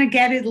 So you're going to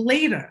get it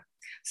later.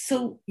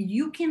 So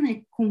you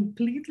can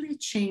completely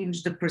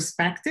change the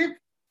perspective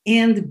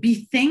and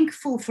be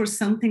thankful for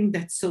something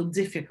that's so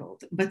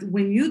difficult. But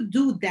when you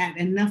do that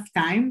enough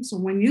times,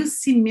 when you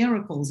see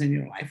miracles in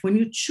your life, when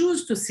you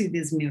choose to see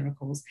these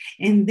miracles,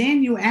 and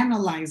then you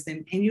analyze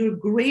them and you're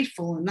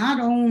grateful not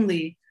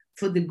only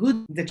for the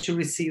good that you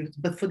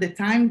received, but for the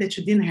time that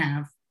you didn't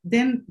have,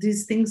 then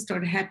these things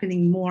start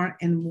happening more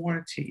and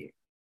more to you,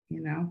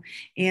 you know,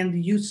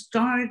 and you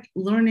start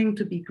learning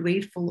to be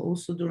grateful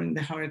also during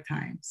the hard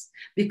times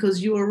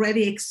because you're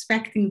already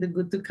expecting the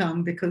good to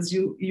come because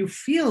you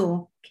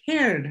feel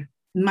cared.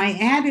 My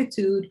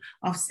attitude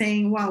of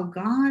saying, wow,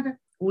 God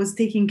was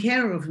taking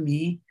care of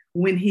me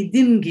when he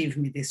didn't give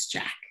me this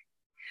check.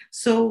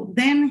 So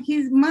then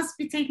he must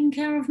be taking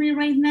care of me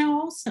right now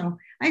also.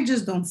 I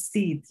just don't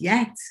see it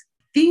yet.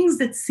 Things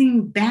that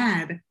seem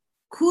bad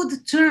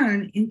could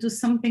turn into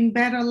something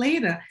better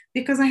later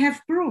because I have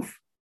proof.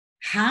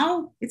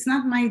 How? It's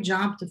not my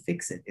job to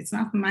fix it. It's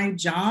not my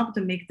job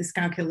to make this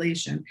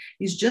calculation.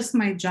 It's just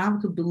my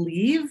job to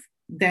believe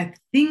that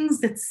things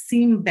that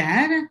seem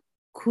bad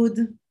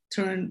could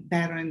turn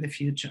better in the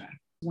future.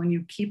 When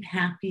you keep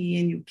happy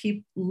and you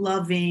keep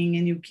loving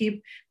and you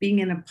keep being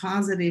in a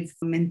positive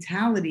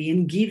mentality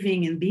and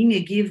giving and being a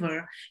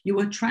giver, you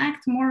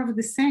attract more of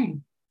the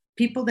same.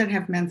 People that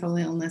have mental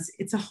illness,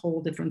 it's a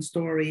whole different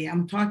story.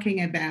 I'm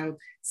talking about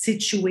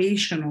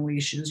situational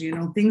issues, you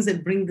know, things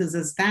that bring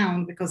us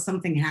down because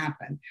something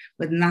happened,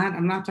 but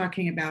I'm not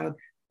talking about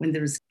when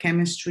there's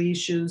chemistry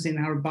issues in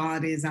our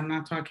bodies. I'm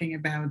not talking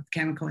about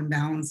chemical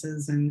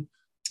imbalances and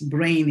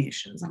brain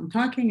issues. I'm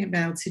talking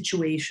about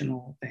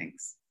situational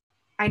things.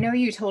 I know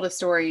you told a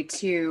story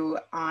too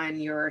on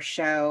your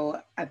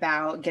show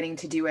about getting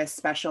to do a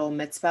special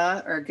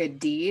mitzvah or good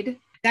deed.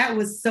 That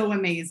was so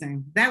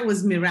amazing. That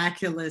was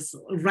miraculous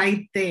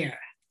right there.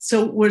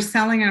 So we're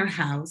selling our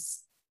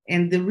house.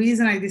 And the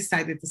reason I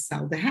decided to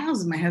sell the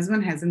house, my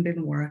husband hasn't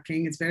been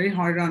working. It's very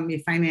hard on me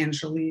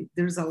financially.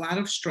 There's a lot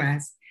of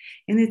stress.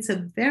 And it's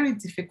a very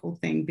difficult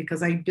thing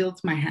because I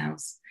built my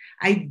house.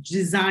 I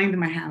designed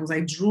my house.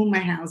 I drew my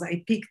house.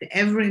 I picked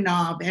every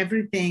knob,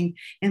 everything.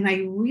 And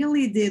I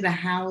really did a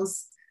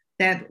house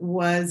that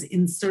was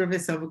in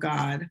service of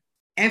God.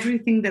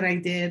 Everything that I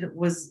did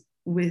was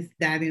with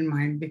that in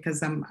mind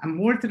because I'm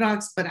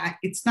Orthodox, but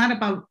it's not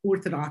about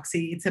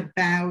orthodoxy. It's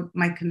about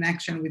my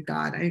connection with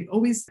God. I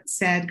always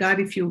said, God,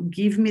 if you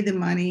give me the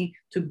money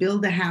to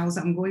build a house,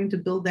 I'm going to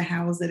build a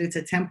house that it's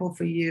a temple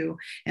for you.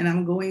 And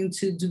I'm going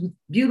to do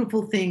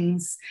beautiful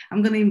things.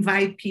 I'm going to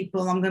invite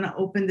people. I'm going to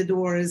open the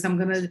doors. I'm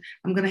going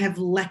to have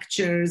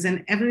lectures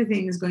and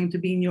everything is going to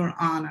be in your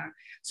honor.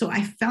 So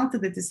I felt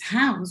that this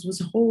house was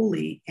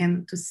holy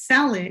and to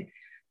sell it,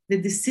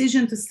 the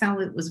decision to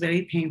sell it was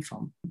very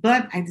painful.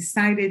 But I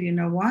decided, you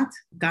know what?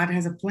 God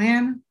has a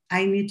plan.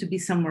 I need to be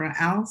somewhere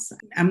else.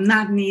 I'm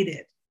not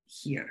needed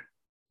here,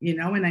 you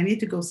know, and I need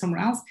to go somewhere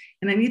else.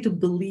 And I need to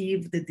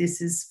believe that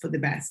this is for the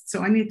best.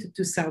 So I need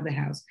to sell the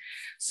house.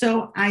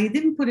 So I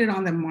didn't put it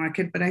on the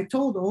market, but I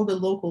told all the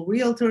local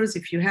realtors,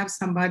 if you have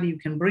somebody, you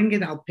can bring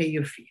it, I'll pay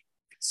your fee.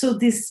 So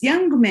this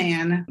young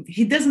man,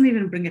 he doesn't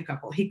even bring a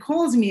couple. He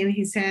calls me and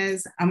he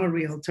says, I'm a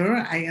realtor.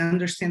 I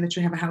understand that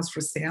you have a house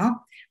for sale.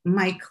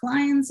 My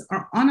clients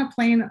are on a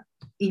plane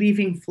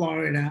leaving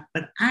Florida,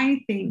 but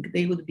I think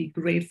they would be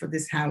great for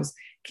this house.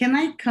 Can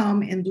I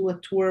come and do a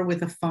tour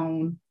with a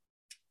phone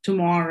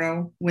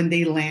tomorrow when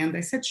they land?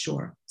 I said,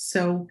 sure.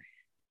 So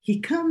he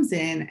comes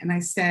in and I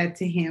said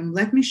to him,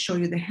 let me show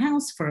you the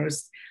house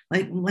first.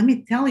 Like, let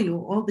me tell you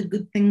all the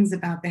good things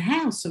about the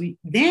house. So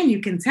then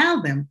you can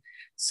tell them.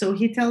 So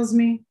he tells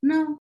me,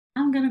 no,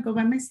 I'm going to go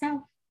by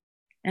myself.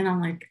 And I'm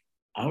like,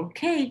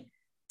 okay,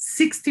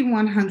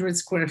 6,100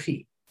 square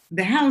feet.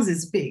 The house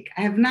is big.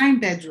 I have 9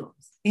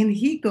 bedrooms. And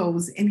he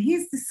goes and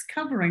he's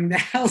discovering the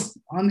house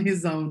on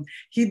his own.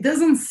 He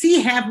doesn't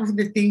see half of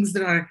the things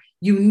that are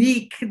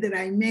unique that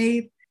I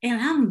made.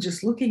 And I'm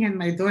just looking at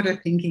my daughter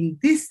thinking,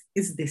 this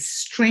is the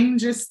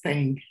strangest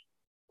thing.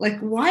 Like,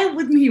 why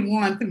wouldn't he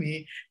want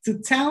me to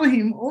tell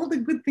him all the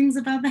good things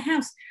about the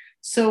house?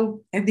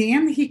 So at the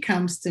end, he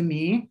comes to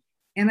me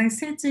and I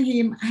said to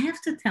him, I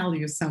have to tell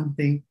you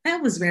something.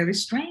 That was very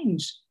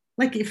strange.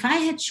 Like if I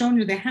had shown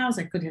you the house,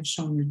 I could have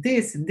shown you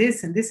this and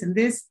this and this and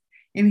this.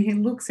 And he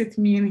looks at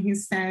me and he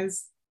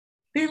says,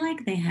 they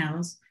like the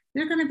house.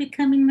 They're going to be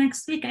coming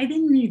next week. I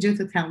didn't need you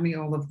to tell me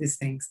all of these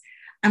things.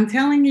 I'm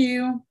telling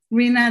you,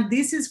 Rena,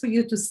 this is for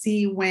you to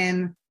see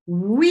when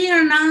we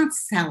are not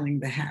selling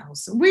the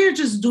house. We're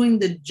just doing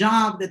the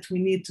job that we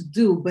need to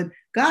do. But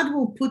God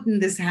will put in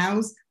this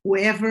house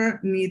whoever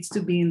needs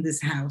to be in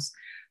this house.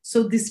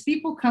 So these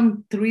people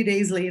come 3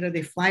 days later.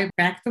 They fly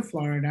back to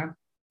Florida.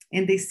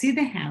 and they see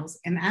the house.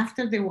 And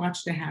after they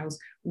watch the house,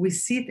 we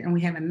sit and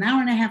we have an hour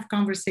and a half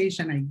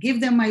conversation. I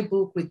give them my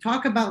book. We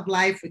talk about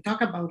life. We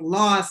talk about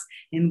loss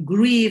and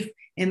grief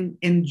and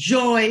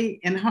joy.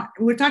 And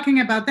we're talking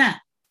about that.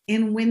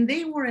 And when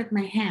they were at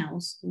my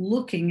house,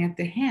 looking at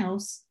the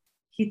house,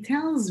 he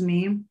tells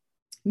me,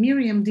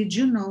 Miriam, did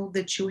you know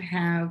that you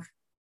have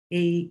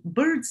a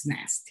bird's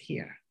nest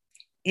here?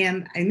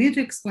 And I need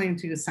to explain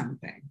to you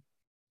something.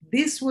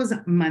 This was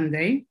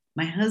Monday.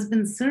 My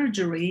husband's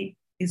surgery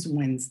is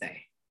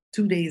Wednesday,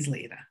 2 days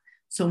later.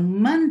 So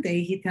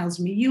Monday, he tells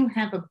me, you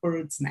have a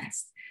bird's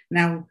nest.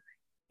 Now,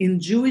 in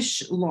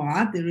Jewish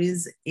law, there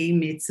is a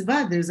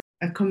mitzvah, there's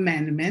a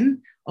commandment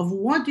of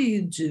what do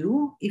you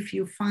do if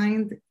you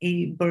find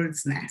a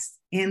bird's nest.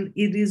 And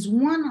it is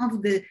one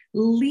of the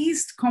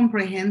least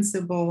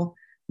comprehensible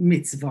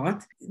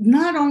mitzvot.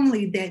 Not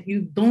only that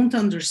you don't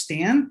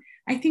understand,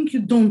 I think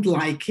you don't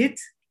like it.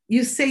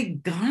 You say,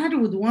 God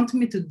would want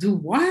me to do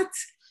what?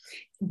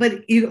 But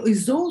it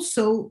is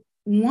also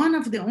one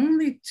of the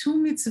only 2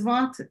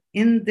 mitzvot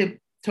in the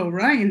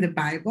Torah, in the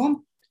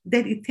Bible,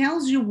 that it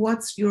tells you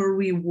what's your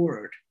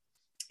reward.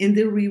 And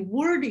the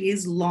reward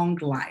is long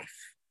life.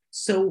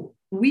 So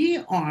we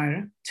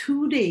are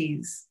 2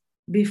 days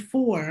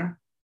before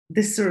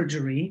the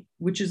surgery,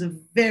 which is a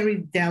very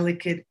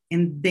delicate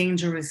and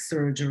dangerous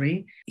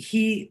surgery.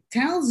 He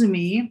tells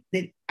me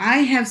that I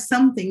have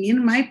something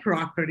in my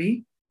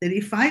property that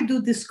if I do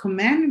this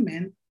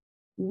commandment,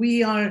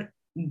 we are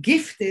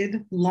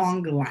gifted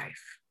long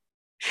life.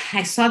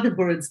 I saw the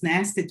bird's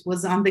nest. It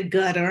was on the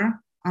gutter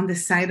on the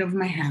side of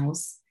my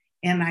house.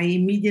 And I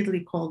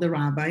immediately called the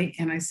rabbi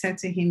and I said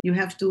to him, you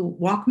have to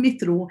walk me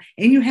through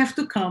and you have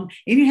to come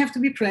and you have to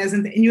be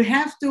present and you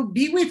have to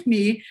be with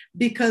me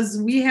because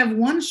we have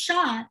one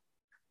shot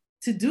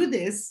to do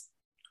this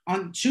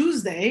on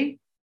Tuesday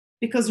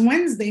because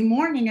Wednesday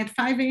morning at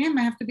 5 a.m.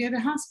 I have to be at the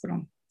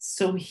hospital.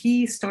 So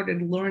he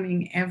started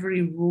learning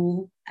every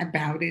rule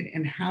about it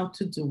and how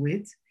to do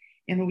it.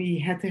 And we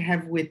had to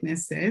have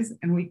witnesses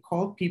and we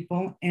called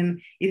people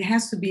and it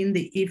has to be in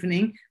the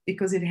evening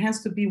because it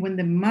has to be when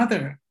the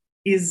mother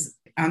is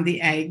on the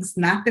eggs,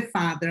 not the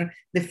father.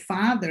 The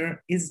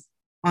father is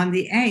on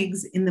the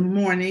eggs in the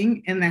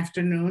morning and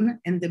afternoon,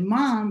 and the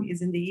mom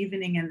is in the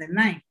evening and the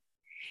night.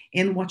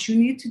 And what you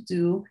need to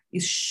do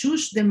is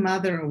shush the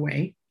mother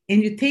away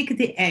and you take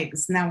the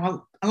eggs.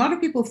 Now, a lot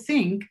of people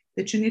think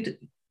that you need to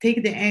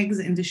take the eggs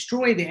and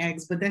destroy the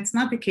eggs, but that's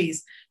not the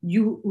case.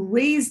 You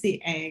raise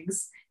the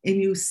eggs and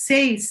you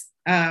say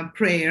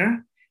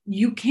prayer.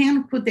 You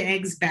can put the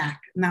eggs back.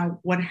 Now,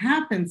 what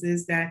happens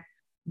is that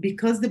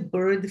because the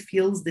bird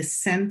feels the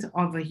scent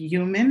of a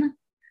human,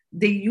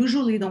 they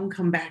usually don't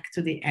come back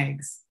to the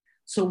eggs.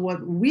 So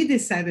what we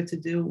decided to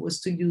do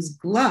was to use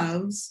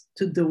gloves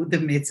to do the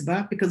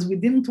mitzvah because we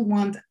didn't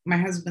want my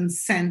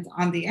husband's scent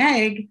on the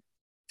egg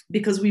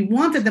because we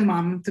wanted the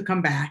mom to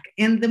come back.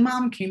 And the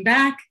mom came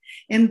back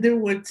and there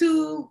were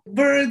 2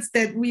 birds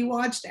that we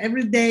watched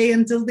every day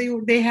until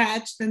they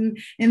hatched and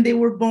they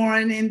were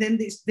born. And then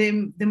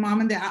the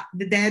mom and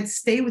the dad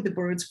stay with the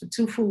birds for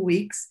 2 full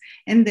weeks.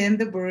 And then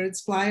the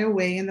birds fly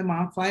away and the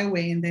mom fly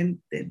away and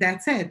then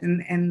that's it.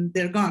 And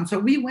they're gone. So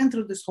we went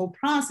through this whole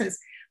process.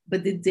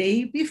 But the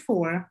day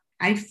before,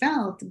 I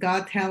felt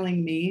God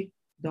telling me,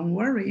 don't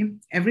worry,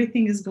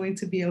 everything is going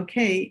to be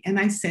okay. And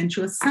I sent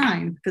you a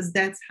sign because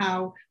that's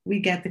how we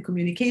get the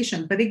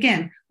communication. But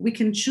again, we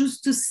can choose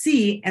to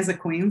see as a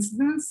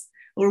coincidence,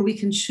 or we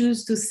can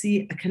choose to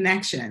see a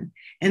connection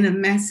and a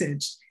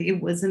message. It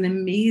was an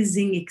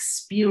amazing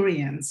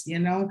experience. You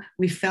know,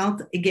 we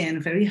felt, again,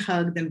 very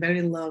hugged and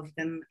very loved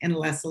and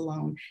less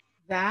alone.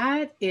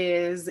 That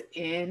is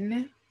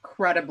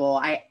incredible.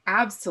 I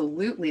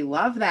absolutely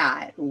love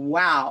that.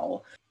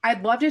 Wow.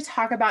 I'd love to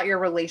talk about your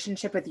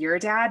relationship with your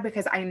dad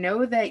because I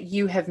know that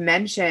you have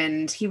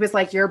mentioned he was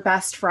like your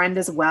best friend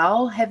as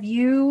well. Have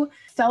you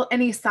felt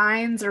any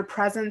signs or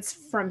presence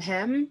from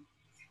him?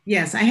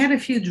 Yes, I had a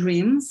few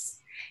dreams.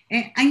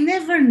 And I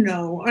never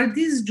know, are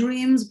these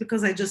dreams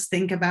because I just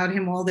think about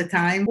him all the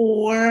time,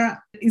 or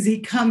is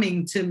he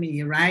coming to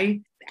me, right?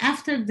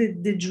 After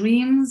the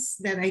dreams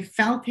that I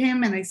felt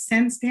him and I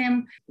sensed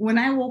him, when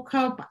I woke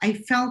up, I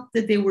felt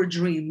that they were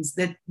dreams,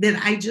 that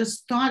I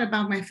just thought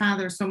about my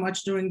father so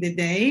much during the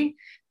day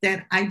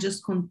that I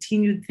just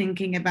continued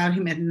thinking about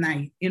him at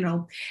night, you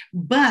know.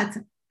 But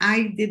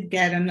I did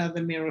get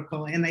another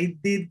miracle and I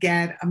did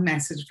get a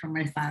message from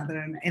my father.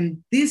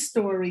 And this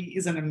story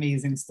is an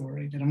amazing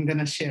story that I'm going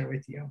to share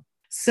with you.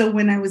 So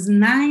when I was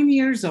 9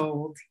 years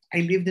old,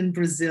 I lived in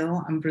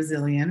Brazil. I'm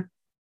Brazilian.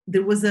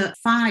 There was a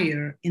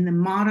fire in the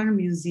Modern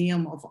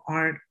Museum of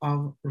Art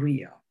of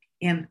Rio.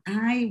 And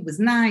I was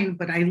 9,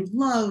 but I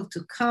loved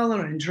to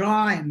color and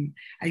draw. And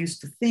I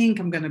used to think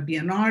I'm going to be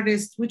an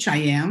artist, which I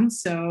am.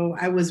 So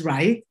I was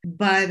right.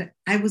 But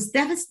I was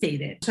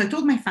devastated. So I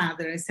told my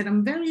father, I said,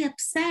 I'm very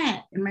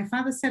upset. And my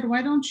father said,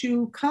 why don't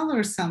you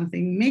color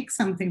something, make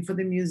something for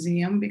the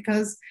museum?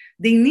 Because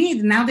they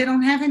need, now they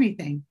don't have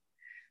anything.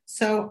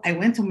 So I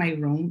went to my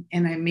room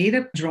and I made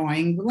a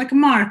drawing with like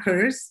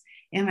markers.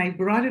 And I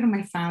brought it to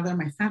my father.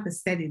 My father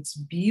said, it's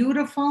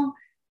beautiful.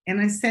 And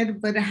I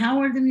said, but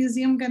how are the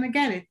museum going to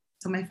get it?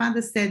 So my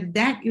father said,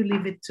 that you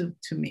leave it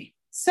to me.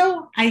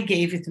 So I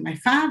gave it to my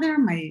father,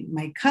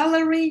 my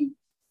coloring,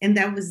 and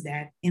that was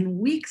that. And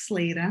weeks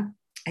later,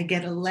 I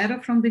get a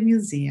letter from the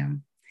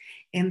museum.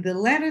 And the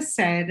letter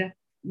said,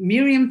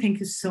 Miriam, thank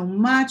you so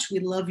much. We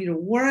love your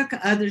work.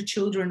 Other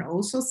children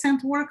also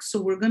sent work.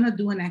 So we're going to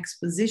do an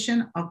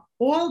exposition of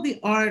all the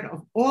art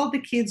of all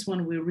the kids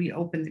when we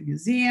reopen the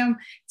museum.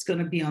 It's going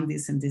to be on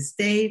this and this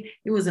date.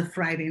 It was a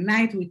Friday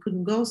night. We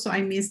couldn't go, so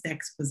I missed the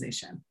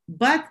exposition.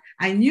 But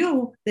I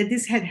knew that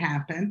this had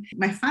happened.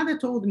 My father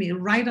told me,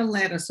 write a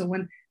letter. So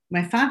when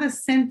my father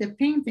sent the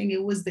painting,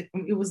 it was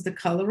the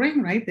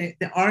coloring, right?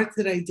 The art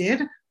that I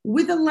did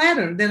with a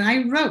letter that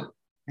I wrote.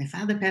 My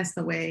father passed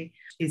away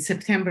in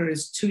September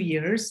is 2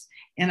 years,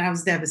 and I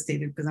was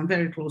devastated because I'm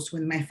very close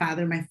with my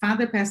father. My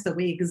father passed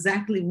away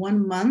exactly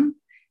 1 month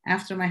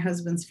after my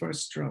husband's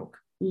first stroke,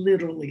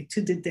 literally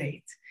to the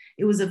date.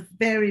 It was a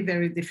very,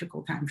 very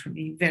difficult time for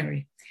me,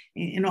 very.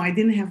 You know, I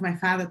didn't have my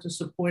father to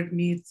support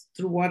me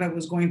through what I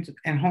was going to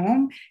at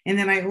home. And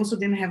then I also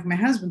didn't have my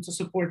husband to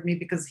support me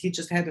because he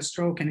just had a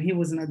stroke and he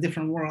was in a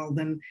different world.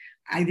 And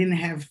I didn't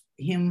have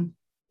him,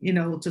 you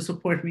know, to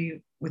support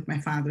me with my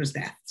father's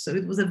death. So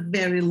it was a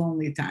very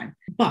lonely time.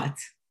 But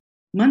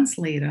months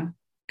later,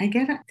 I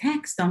get a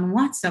text on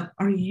WhatsApp.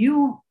 Are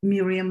you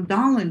Miriam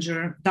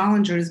Dollinger?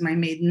 Dollinger is my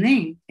maiden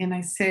name. And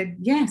I said,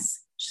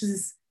 yes. She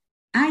says,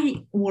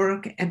 I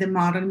work at the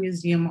Modern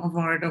Museum of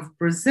Art of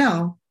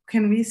Brazil.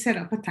 Can we set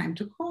up a time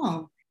to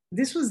call?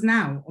 This was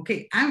now,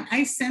 okay?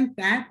 I sent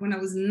that when I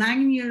was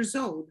 9 years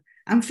old.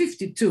 I'm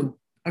 52,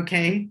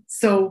 okay?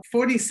 So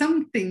 40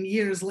 something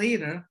years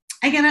later,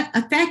 I get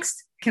a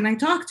text. Can I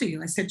talk to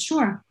you? I said,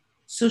 sure.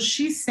 So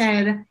she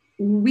said,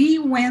 we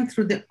went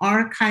through the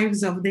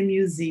archives of the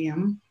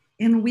museum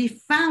and we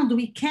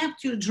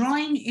kept your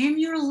drawing in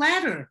your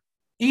letter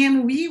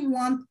and we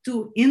want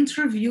to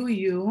interview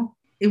you.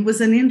 It was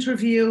an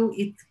interview.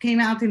 It came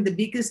out in the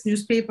biggest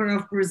newspaper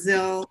of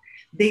Brazil.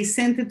 They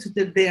sent it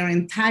to their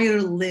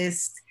entire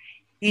list.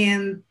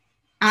 And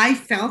I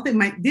felt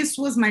that this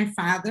was my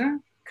father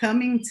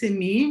coming to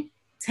me,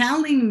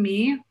 telling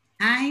me,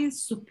 I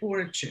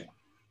support you.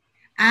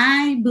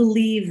 I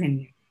believe in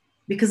you,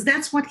 because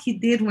that's what he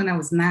did when I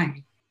was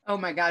 9. Oh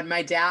my God,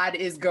 my dad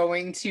is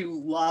going to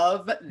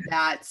love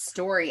that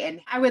story.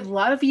 And I would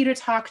love you to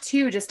talk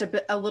too, just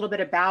a little bit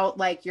about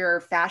like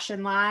your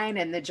fashion line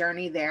and the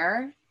journey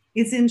there.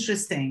 It's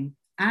interesting.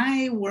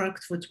 I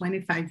worked for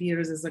 25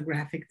 years as a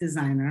graphic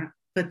designer,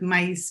 but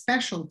my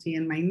specialty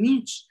and my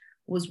niche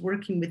was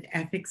working with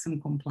ethics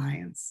and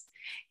compliance.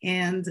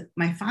 And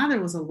my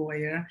father was a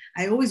lawyer.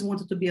 I always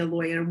wanted to be a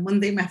lawyer. One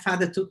day my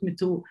father took me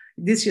to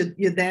this,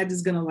 your dad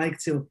is going to like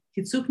too.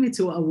 He took me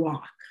to a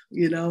walk.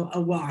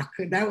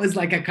 That was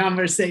like a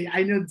conversation.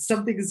 I knew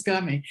something is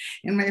coming.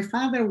 And my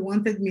father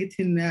wanted me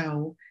to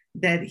know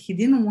that he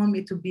didn't want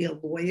me to be a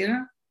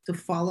lawyer to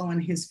follow in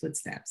his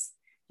footsteps.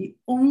 He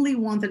only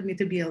wanted me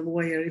to be a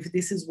lawyer if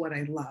this is what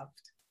I loved.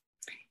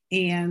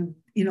 And,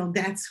 you know,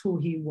 that's who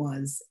he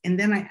was. And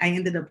then I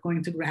ended up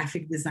going to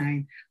graphic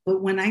design.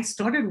 But when I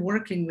started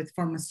working with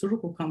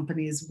pharmaceutical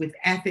companies with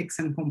ethics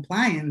and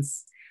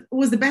compliance, it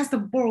was the best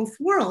of both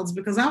worlds,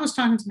 because I was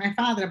talking to my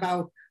father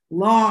about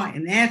law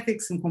and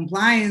ethics and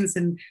compliance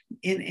and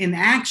in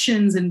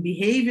actions and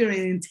behavior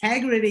and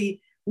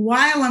integrity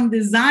while I'm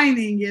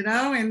designing, you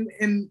know,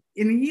 and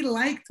he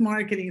liked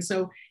marketing.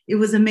 So it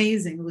was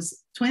amazing. It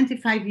was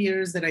 25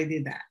 years that I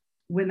did that.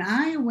 When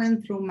I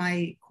went through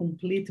my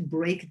complete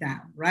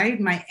breakdown, right?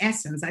 My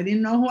essence, I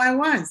didn't know who I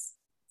was.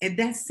 At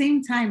that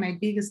same time, my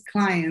biggest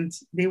client,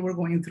 they were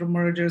going through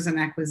mergers and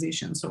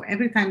acquisitions. So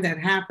every time that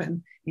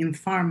happened in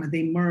pharma,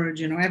 they merge,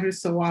 you know, every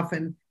so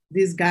often,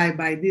 this guy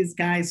by this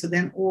guy. So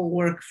then all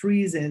work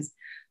freezes.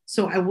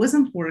 So I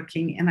wasn't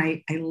working, and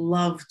I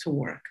love to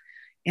work.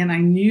 And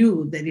I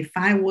knew that if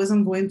I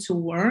wasn't going to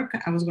work,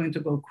 I was going to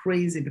go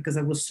crazy because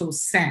I was so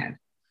sad.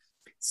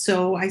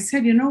 So I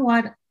said, you know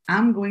what?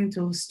 I'm going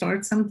to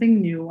start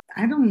something new.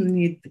 I don't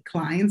need the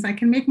clients. I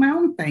can make my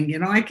own thing. You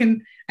know, I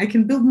can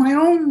build my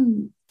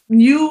own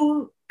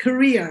new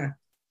career.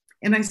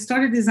 And I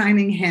started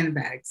designing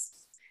handbags.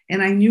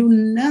 And I knew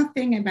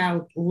nothing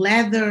about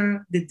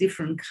leather, the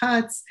different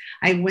cuts.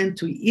 I went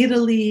to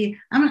Italy.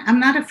 I'm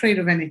not afraid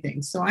of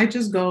anything. So I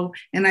just go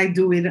and I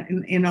do it,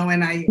 you know,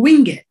 and I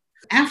wing it.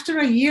 After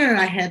a year,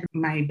 I had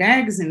my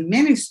bags in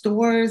many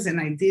stores, and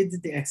I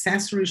did the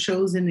accessory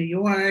shows in New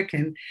York,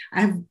 and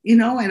and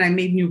I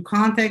made new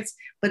contacts.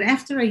 But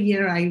after a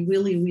year, I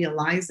really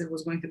realized it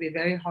was going to be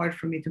very hard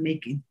for me to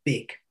make it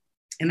big.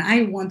 And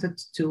I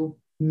wanted to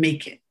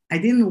make it. I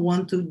didn't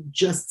want to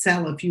just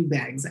sell a few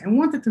bags. I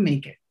wanted to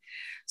make it.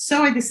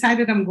 So I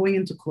decided I'm going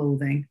into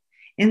clothing.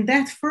 And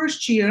that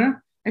first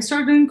year, I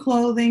started doing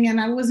clothing, and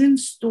I was in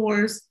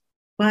stores,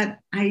 but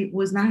I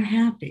was not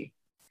happy.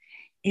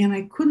 And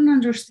I couldn't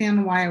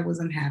understand why I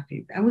wasn't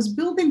happy. I was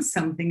building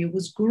something, it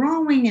was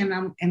growing, and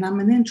I'm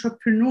an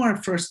entrepreneur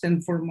first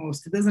and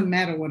foremost. It doesn't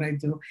matter what I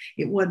do.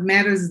 What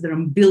matters is that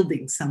I'm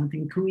building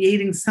something,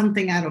 creating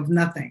something out of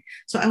nothing.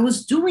 So I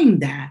was doing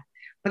that,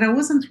 but I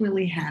wasn't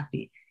really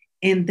happy.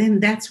 And then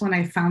that's when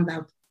I found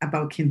out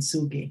about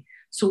Kintsugi.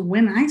 So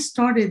when I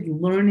started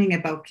learning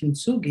about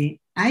Kintsugi,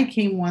 I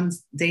came one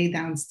day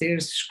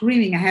downstairs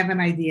screaming, I have an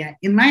idea.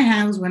 In my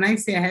house, when I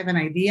say I have an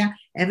idea,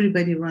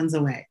 everybody runs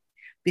away.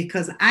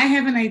 Because I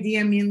have an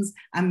idea means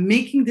I'm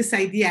making this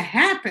idea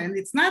happen.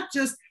 It's not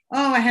just,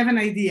 oh, I have an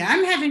idea.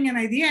 I'm having an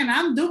idea and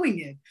I'm doing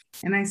it.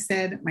 And I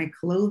said, my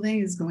clothing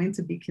is going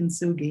to be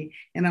Kintsugi,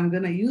 and I'm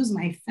going to use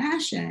my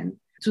fashion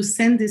to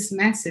send this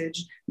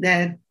message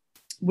that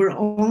we're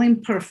all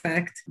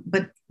imperfect,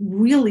 but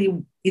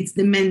really it's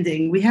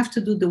demanding. We have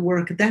to do the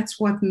work. That's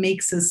what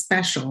makes us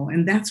special.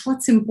 And that's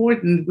what's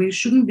important. We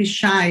shouldn't be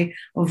shy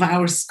of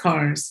our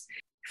scars.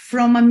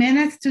 From a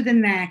minute to the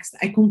next,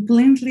 I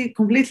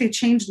completely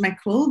changed my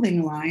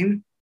clothing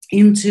line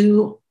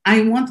into,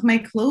 I want my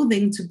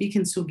clothing to be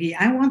Kintsugi.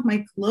 I want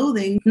my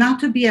clothing not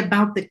to be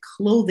about the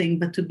clothing,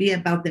 but to be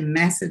about the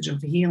message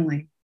of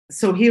healing.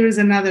 So here is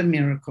another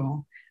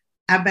miracle.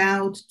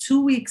 About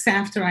 2 weeks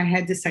after I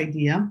had this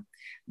idea,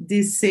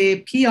 this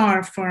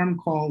PR firm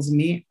calls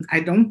me. I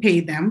don't pay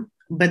them,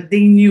 but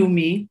they knew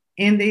me.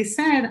 And they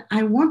said,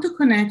 I want to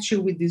connect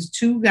you with these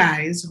two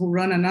guys who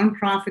run a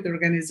nonprofit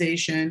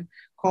organization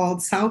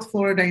called South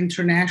Florida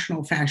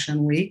International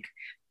Fashion Week.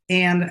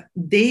 And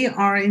they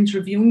are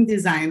interviewing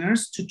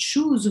designers to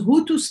choose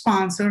who to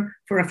sponsor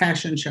for a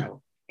fashion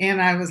show.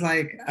 And I was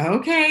like,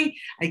 okay,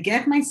 I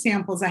get my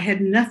samples. I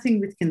had nothing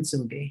with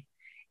Kintsugi.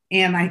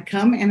 And I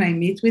come and I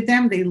meet with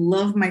them. They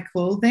love my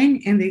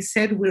clothing. And they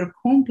said, we're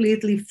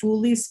completely,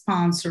 fully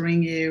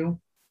sponsoring you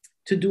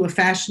to do a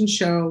fashion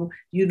show.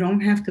 You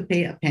don't have to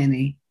pay a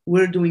penny.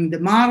 We're doing the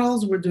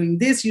models. We're doing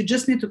this. You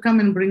just need to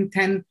come and bring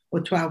 10 or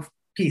 12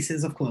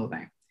 pieces of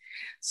clothing.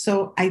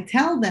 So I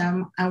tell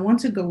them, I want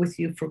to go with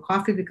you for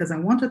coffee because I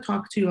want to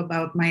talk to you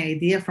about my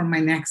idea for my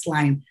next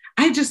line.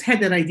 I just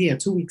had that idea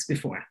 2 weeks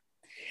before.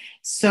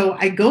 So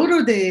I go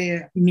to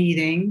the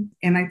meeting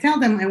and I tell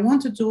them I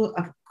want to do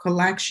a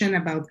collection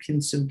about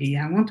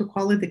Kintsugi. I want to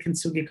call it the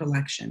Kintsugi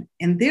collection.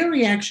 And their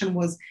reaction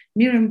was,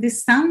 Miriam,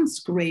 this sounds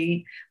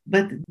great,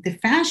 but the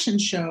fashion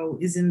show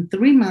is in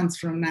 3 months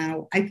from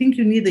now. I think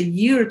you need a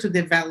year to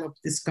develop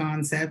this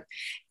concept.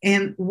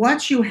 And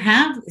what you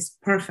have is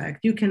perfect.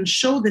 You can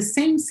show the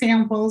same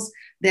samples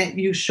that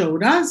you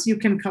showed us. You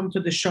can come to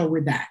the show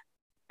with that.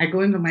 I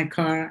go into my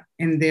car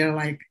and they're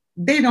like,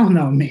 they don't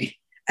know me.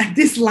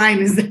 This line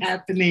is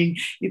happening.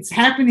 It's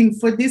happening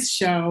for this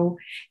show.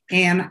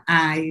 And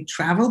I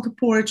traveled to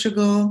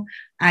Portugal.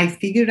 I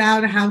figured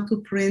out how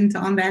to print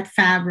on that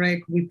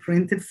fabric. We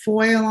printed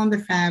foil on the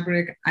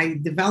fabric. I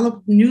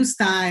developed new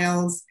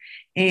styles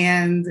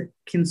and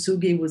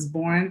Kintsugi was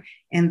born.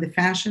 And the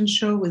fashion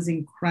show was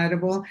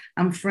incredible.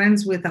 I'm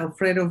friends with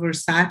Alfredo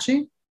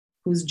Versace,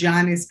 who's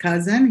Johnny's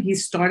cousin. He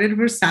started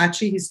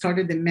Versace. He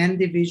started the men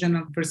division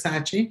of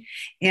Versace.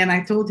 And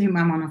I told him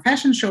I'm on a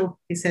fashion show.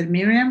 He said,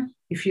 Miriam,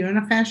 if you're in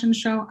a fashion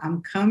show,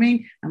 I'm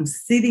coming. I'm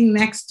sitting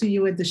next to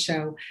you at the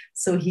show.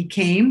 So he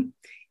came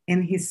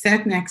and he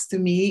sat next to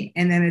me.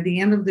 And then at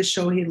the end of the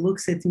show, he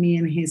looks at me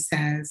and he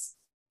says,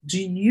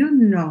 do you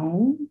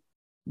know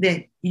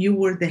that you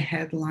were the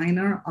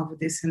headliner of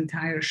this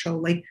entire show?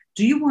 Like,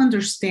 do you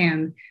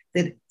understand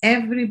that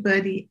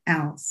everybody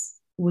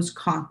else was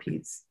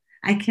copies?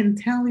 I can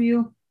tell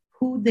you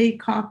who they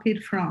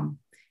copied from.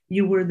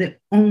 You were the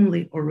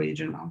only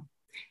original.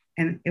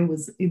 And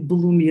it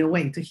blew me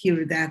away to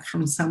hear that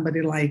from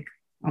somebody like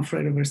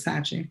Alfredo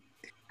Versace.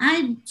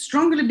 I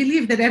strongly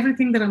believe that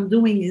everything that I'm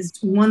doing is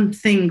one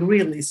thing,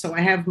 really. So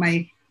I have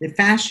the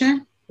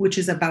fashion, which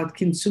is about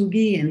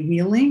Kintsugi and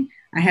healing.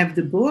 I have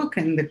the book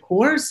and the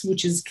course,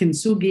 which is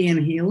Kintsugi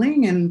and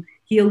healing and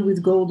Heal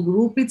with Gold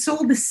Group. It's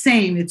all the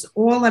same. It's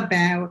all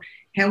about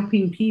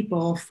helping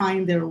people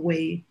find their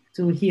way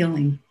to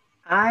healing.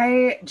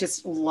 I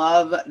just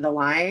love the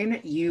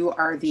line, you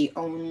are the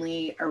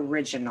only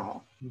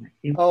original.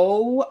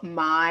 Oh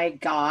my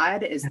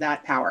God, is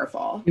that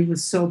powerful? It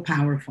was so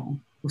powerful.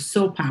 It was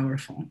so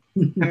powerful.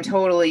 I'm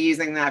totally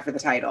using that for the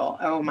title.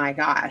 Oh my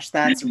gosh,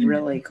 that's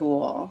really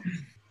cool.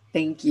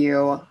 Thank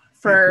you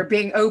for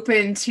being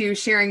open to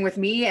sharing with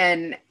me.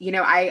 And, we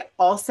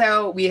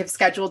have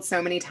scheduled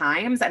so many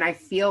times and I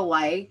feel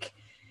like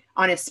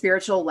on a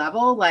spiritual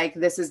level, like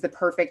this is the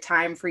perfect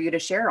time for you to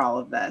share all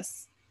of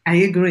this. I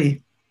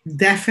agree.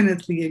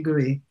 Definitely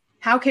agree.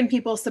 How can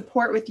people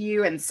support with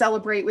you and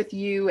celebrate with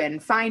you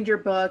and find your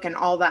book and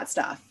all that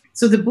stuff?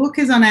 So the book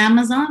is on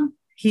Amazon,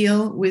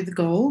 Heal with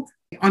Gold.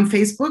 On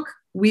Facebook,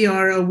 we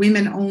are a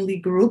women-only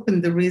group.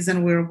 And the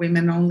reason we're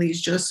women-only is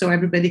just so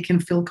everybody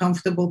can feel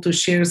comfortable to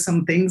share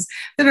some things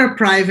that are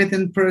private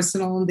and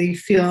personal and they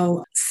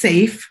feel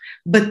safe.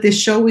 But the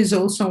show is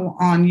also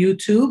on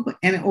YouTube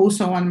and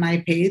also on my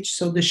page.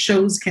 So the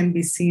shows can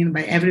be seen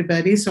by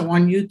everybody. So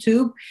on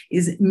YouTube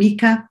is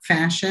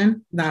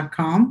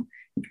mikafashion.com.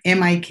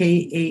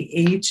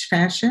 MIKAH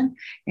Fashion,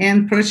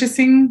 and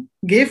purchasing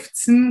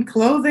gifts and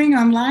clothing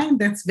online.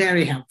 That's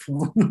very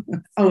helpful.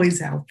 Always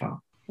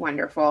helpful.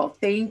 Wonderful.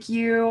 Thank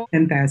you.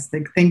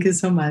 Fantastic. Thank you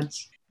so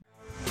much.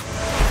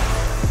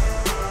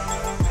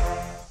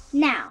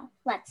 Now,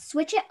 let's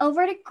switch it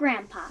over to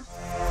Grandpa.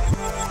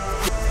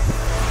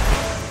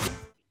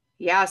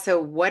 Yeah,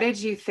 so what did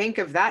you think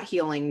of that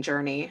healing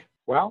journey?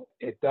 Well,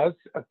 it does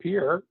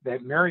appear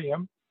that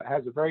Miriam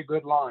has a very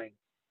good line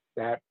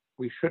that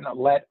we shouldn't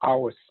let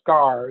our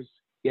scars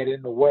get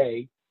in the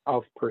way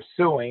of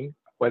pursuing,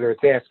 whether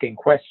it's asking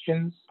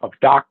questions of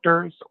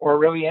doctors or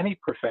really any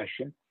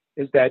profession,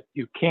 is that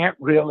you can't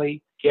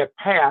really get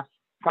past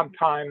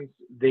sometimes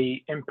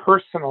the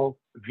impersonal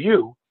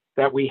view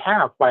that we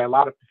have by a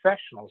lot of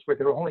professionals, where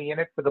they're only in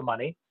it for the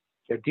money.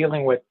 They're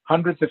dealing with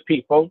hundreds of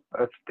people,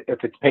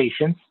 if it's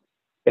patients.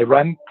 They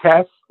run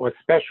tests or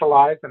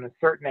specialize in a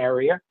certain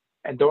area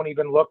and don't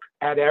even look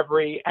at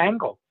every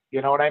angle.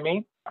 You know what I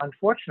mean?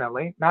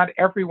 Unfortunately, not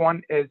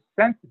everyone is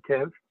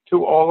sensitive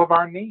to all of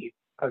our needs,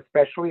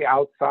 especially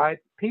outside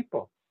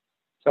people.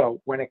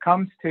 So when it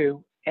comes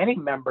to any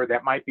member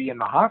that might be in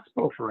the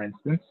hospital, for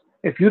instance,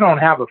 if you don't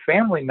have a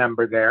family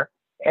member there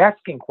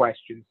asking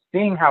questions,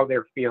 seeing how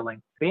they're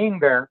feeling, being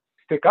there,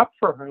 stick up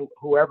for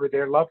whoever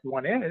their loved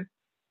one is,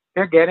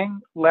 they're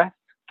getting less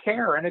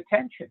care and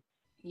attention.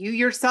 You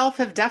yourself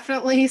have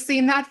definitely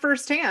seen that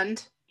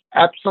firsthand.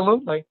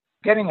 Absolutely.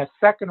 Getting a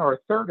second or a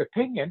third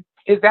opinion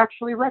is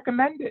actually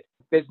recommended.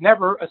 There's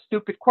never a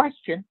stupid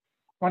question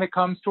when it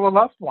comes to a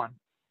loved one.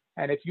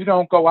 And if you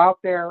don't go out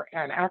there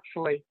and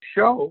actually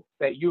show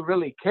that you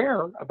really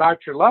care about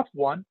your loved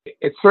one,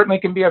 it certainly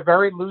can be a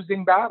very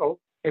losing battle.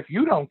 If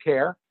you don't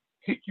care,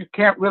 you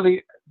can't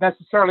really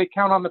necessarily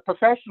count on the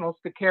professionals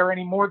to care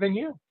any more than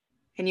you.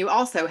 And you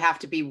also have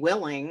to be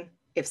willing,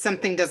 if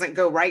something doesn't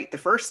go right the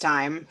first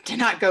time, to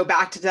not go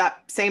back to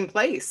that same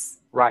place.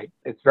 Right.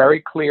 It's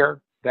very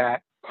clear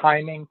that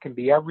timing can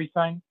be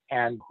everything,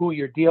 and who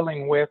you're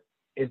dealing with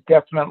is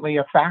definitely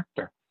a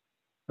factor.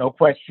 No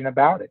question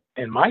about it.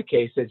 In my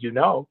case, as you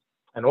know,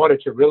 in order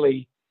to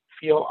really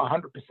feel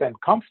 100%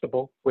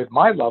 comfortable with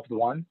my loved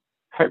one,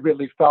 I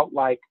really felt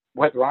like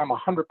whether I'm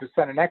 100%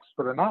 an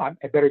expert or not,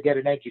 I better get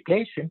an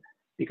education,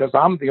 because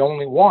I'm the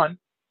only one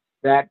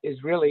that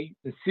is really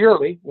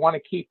sincerely want to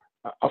keep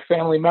a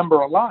family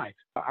member alive.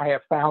 I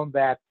have found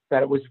that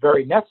it was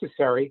very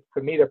necessary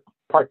for me to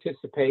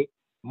participate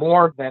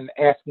more than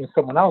asking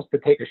someone else to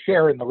take a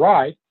share in the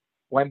ride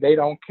when they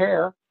don't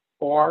care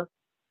or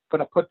going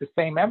to put the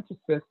same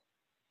emphasis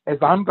as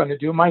I'm going to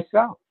do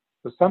myself.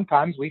 So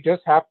sometimes we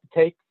just have to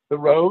take the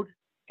road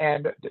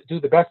and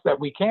do the best that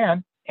we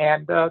can.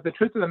 And the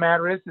truth of the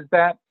matter is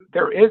that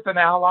there is an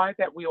ally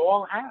that we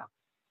all have.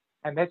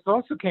 And this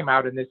also came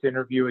out in this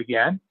interview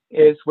again,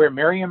 is where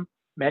Miriam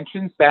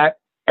mentions that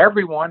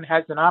everyone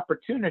has an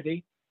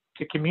opportunity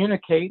to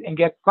communicate and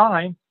get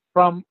signs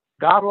from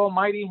God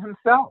Almighty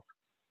himself.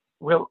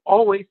 Will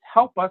always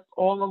help us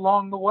all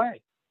along the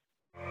way.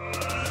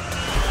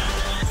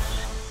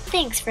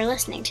 Thanks for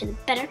listening to the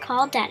Better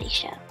Call Daddy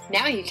Show.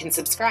 Now you can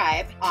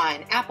subscribe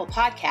on Apple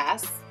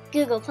Podcasts,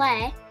 Google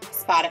Play,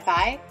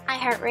 Spotify,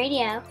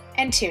 iHeartRadio,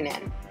 and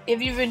TuneIn.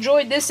 If you've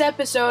enjoyed this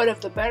episode of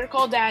the Better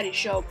Call Daddy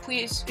Show,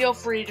 please feel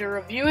free to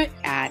review it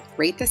at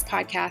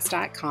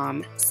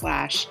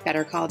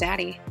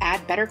ratethispodcast.com/BetterCallDaddy.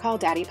 Add Better Call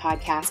Daddy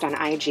Podcast on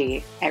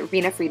IG, at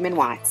Rena Friedman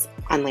Watts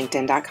on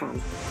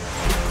LinkedIn.com.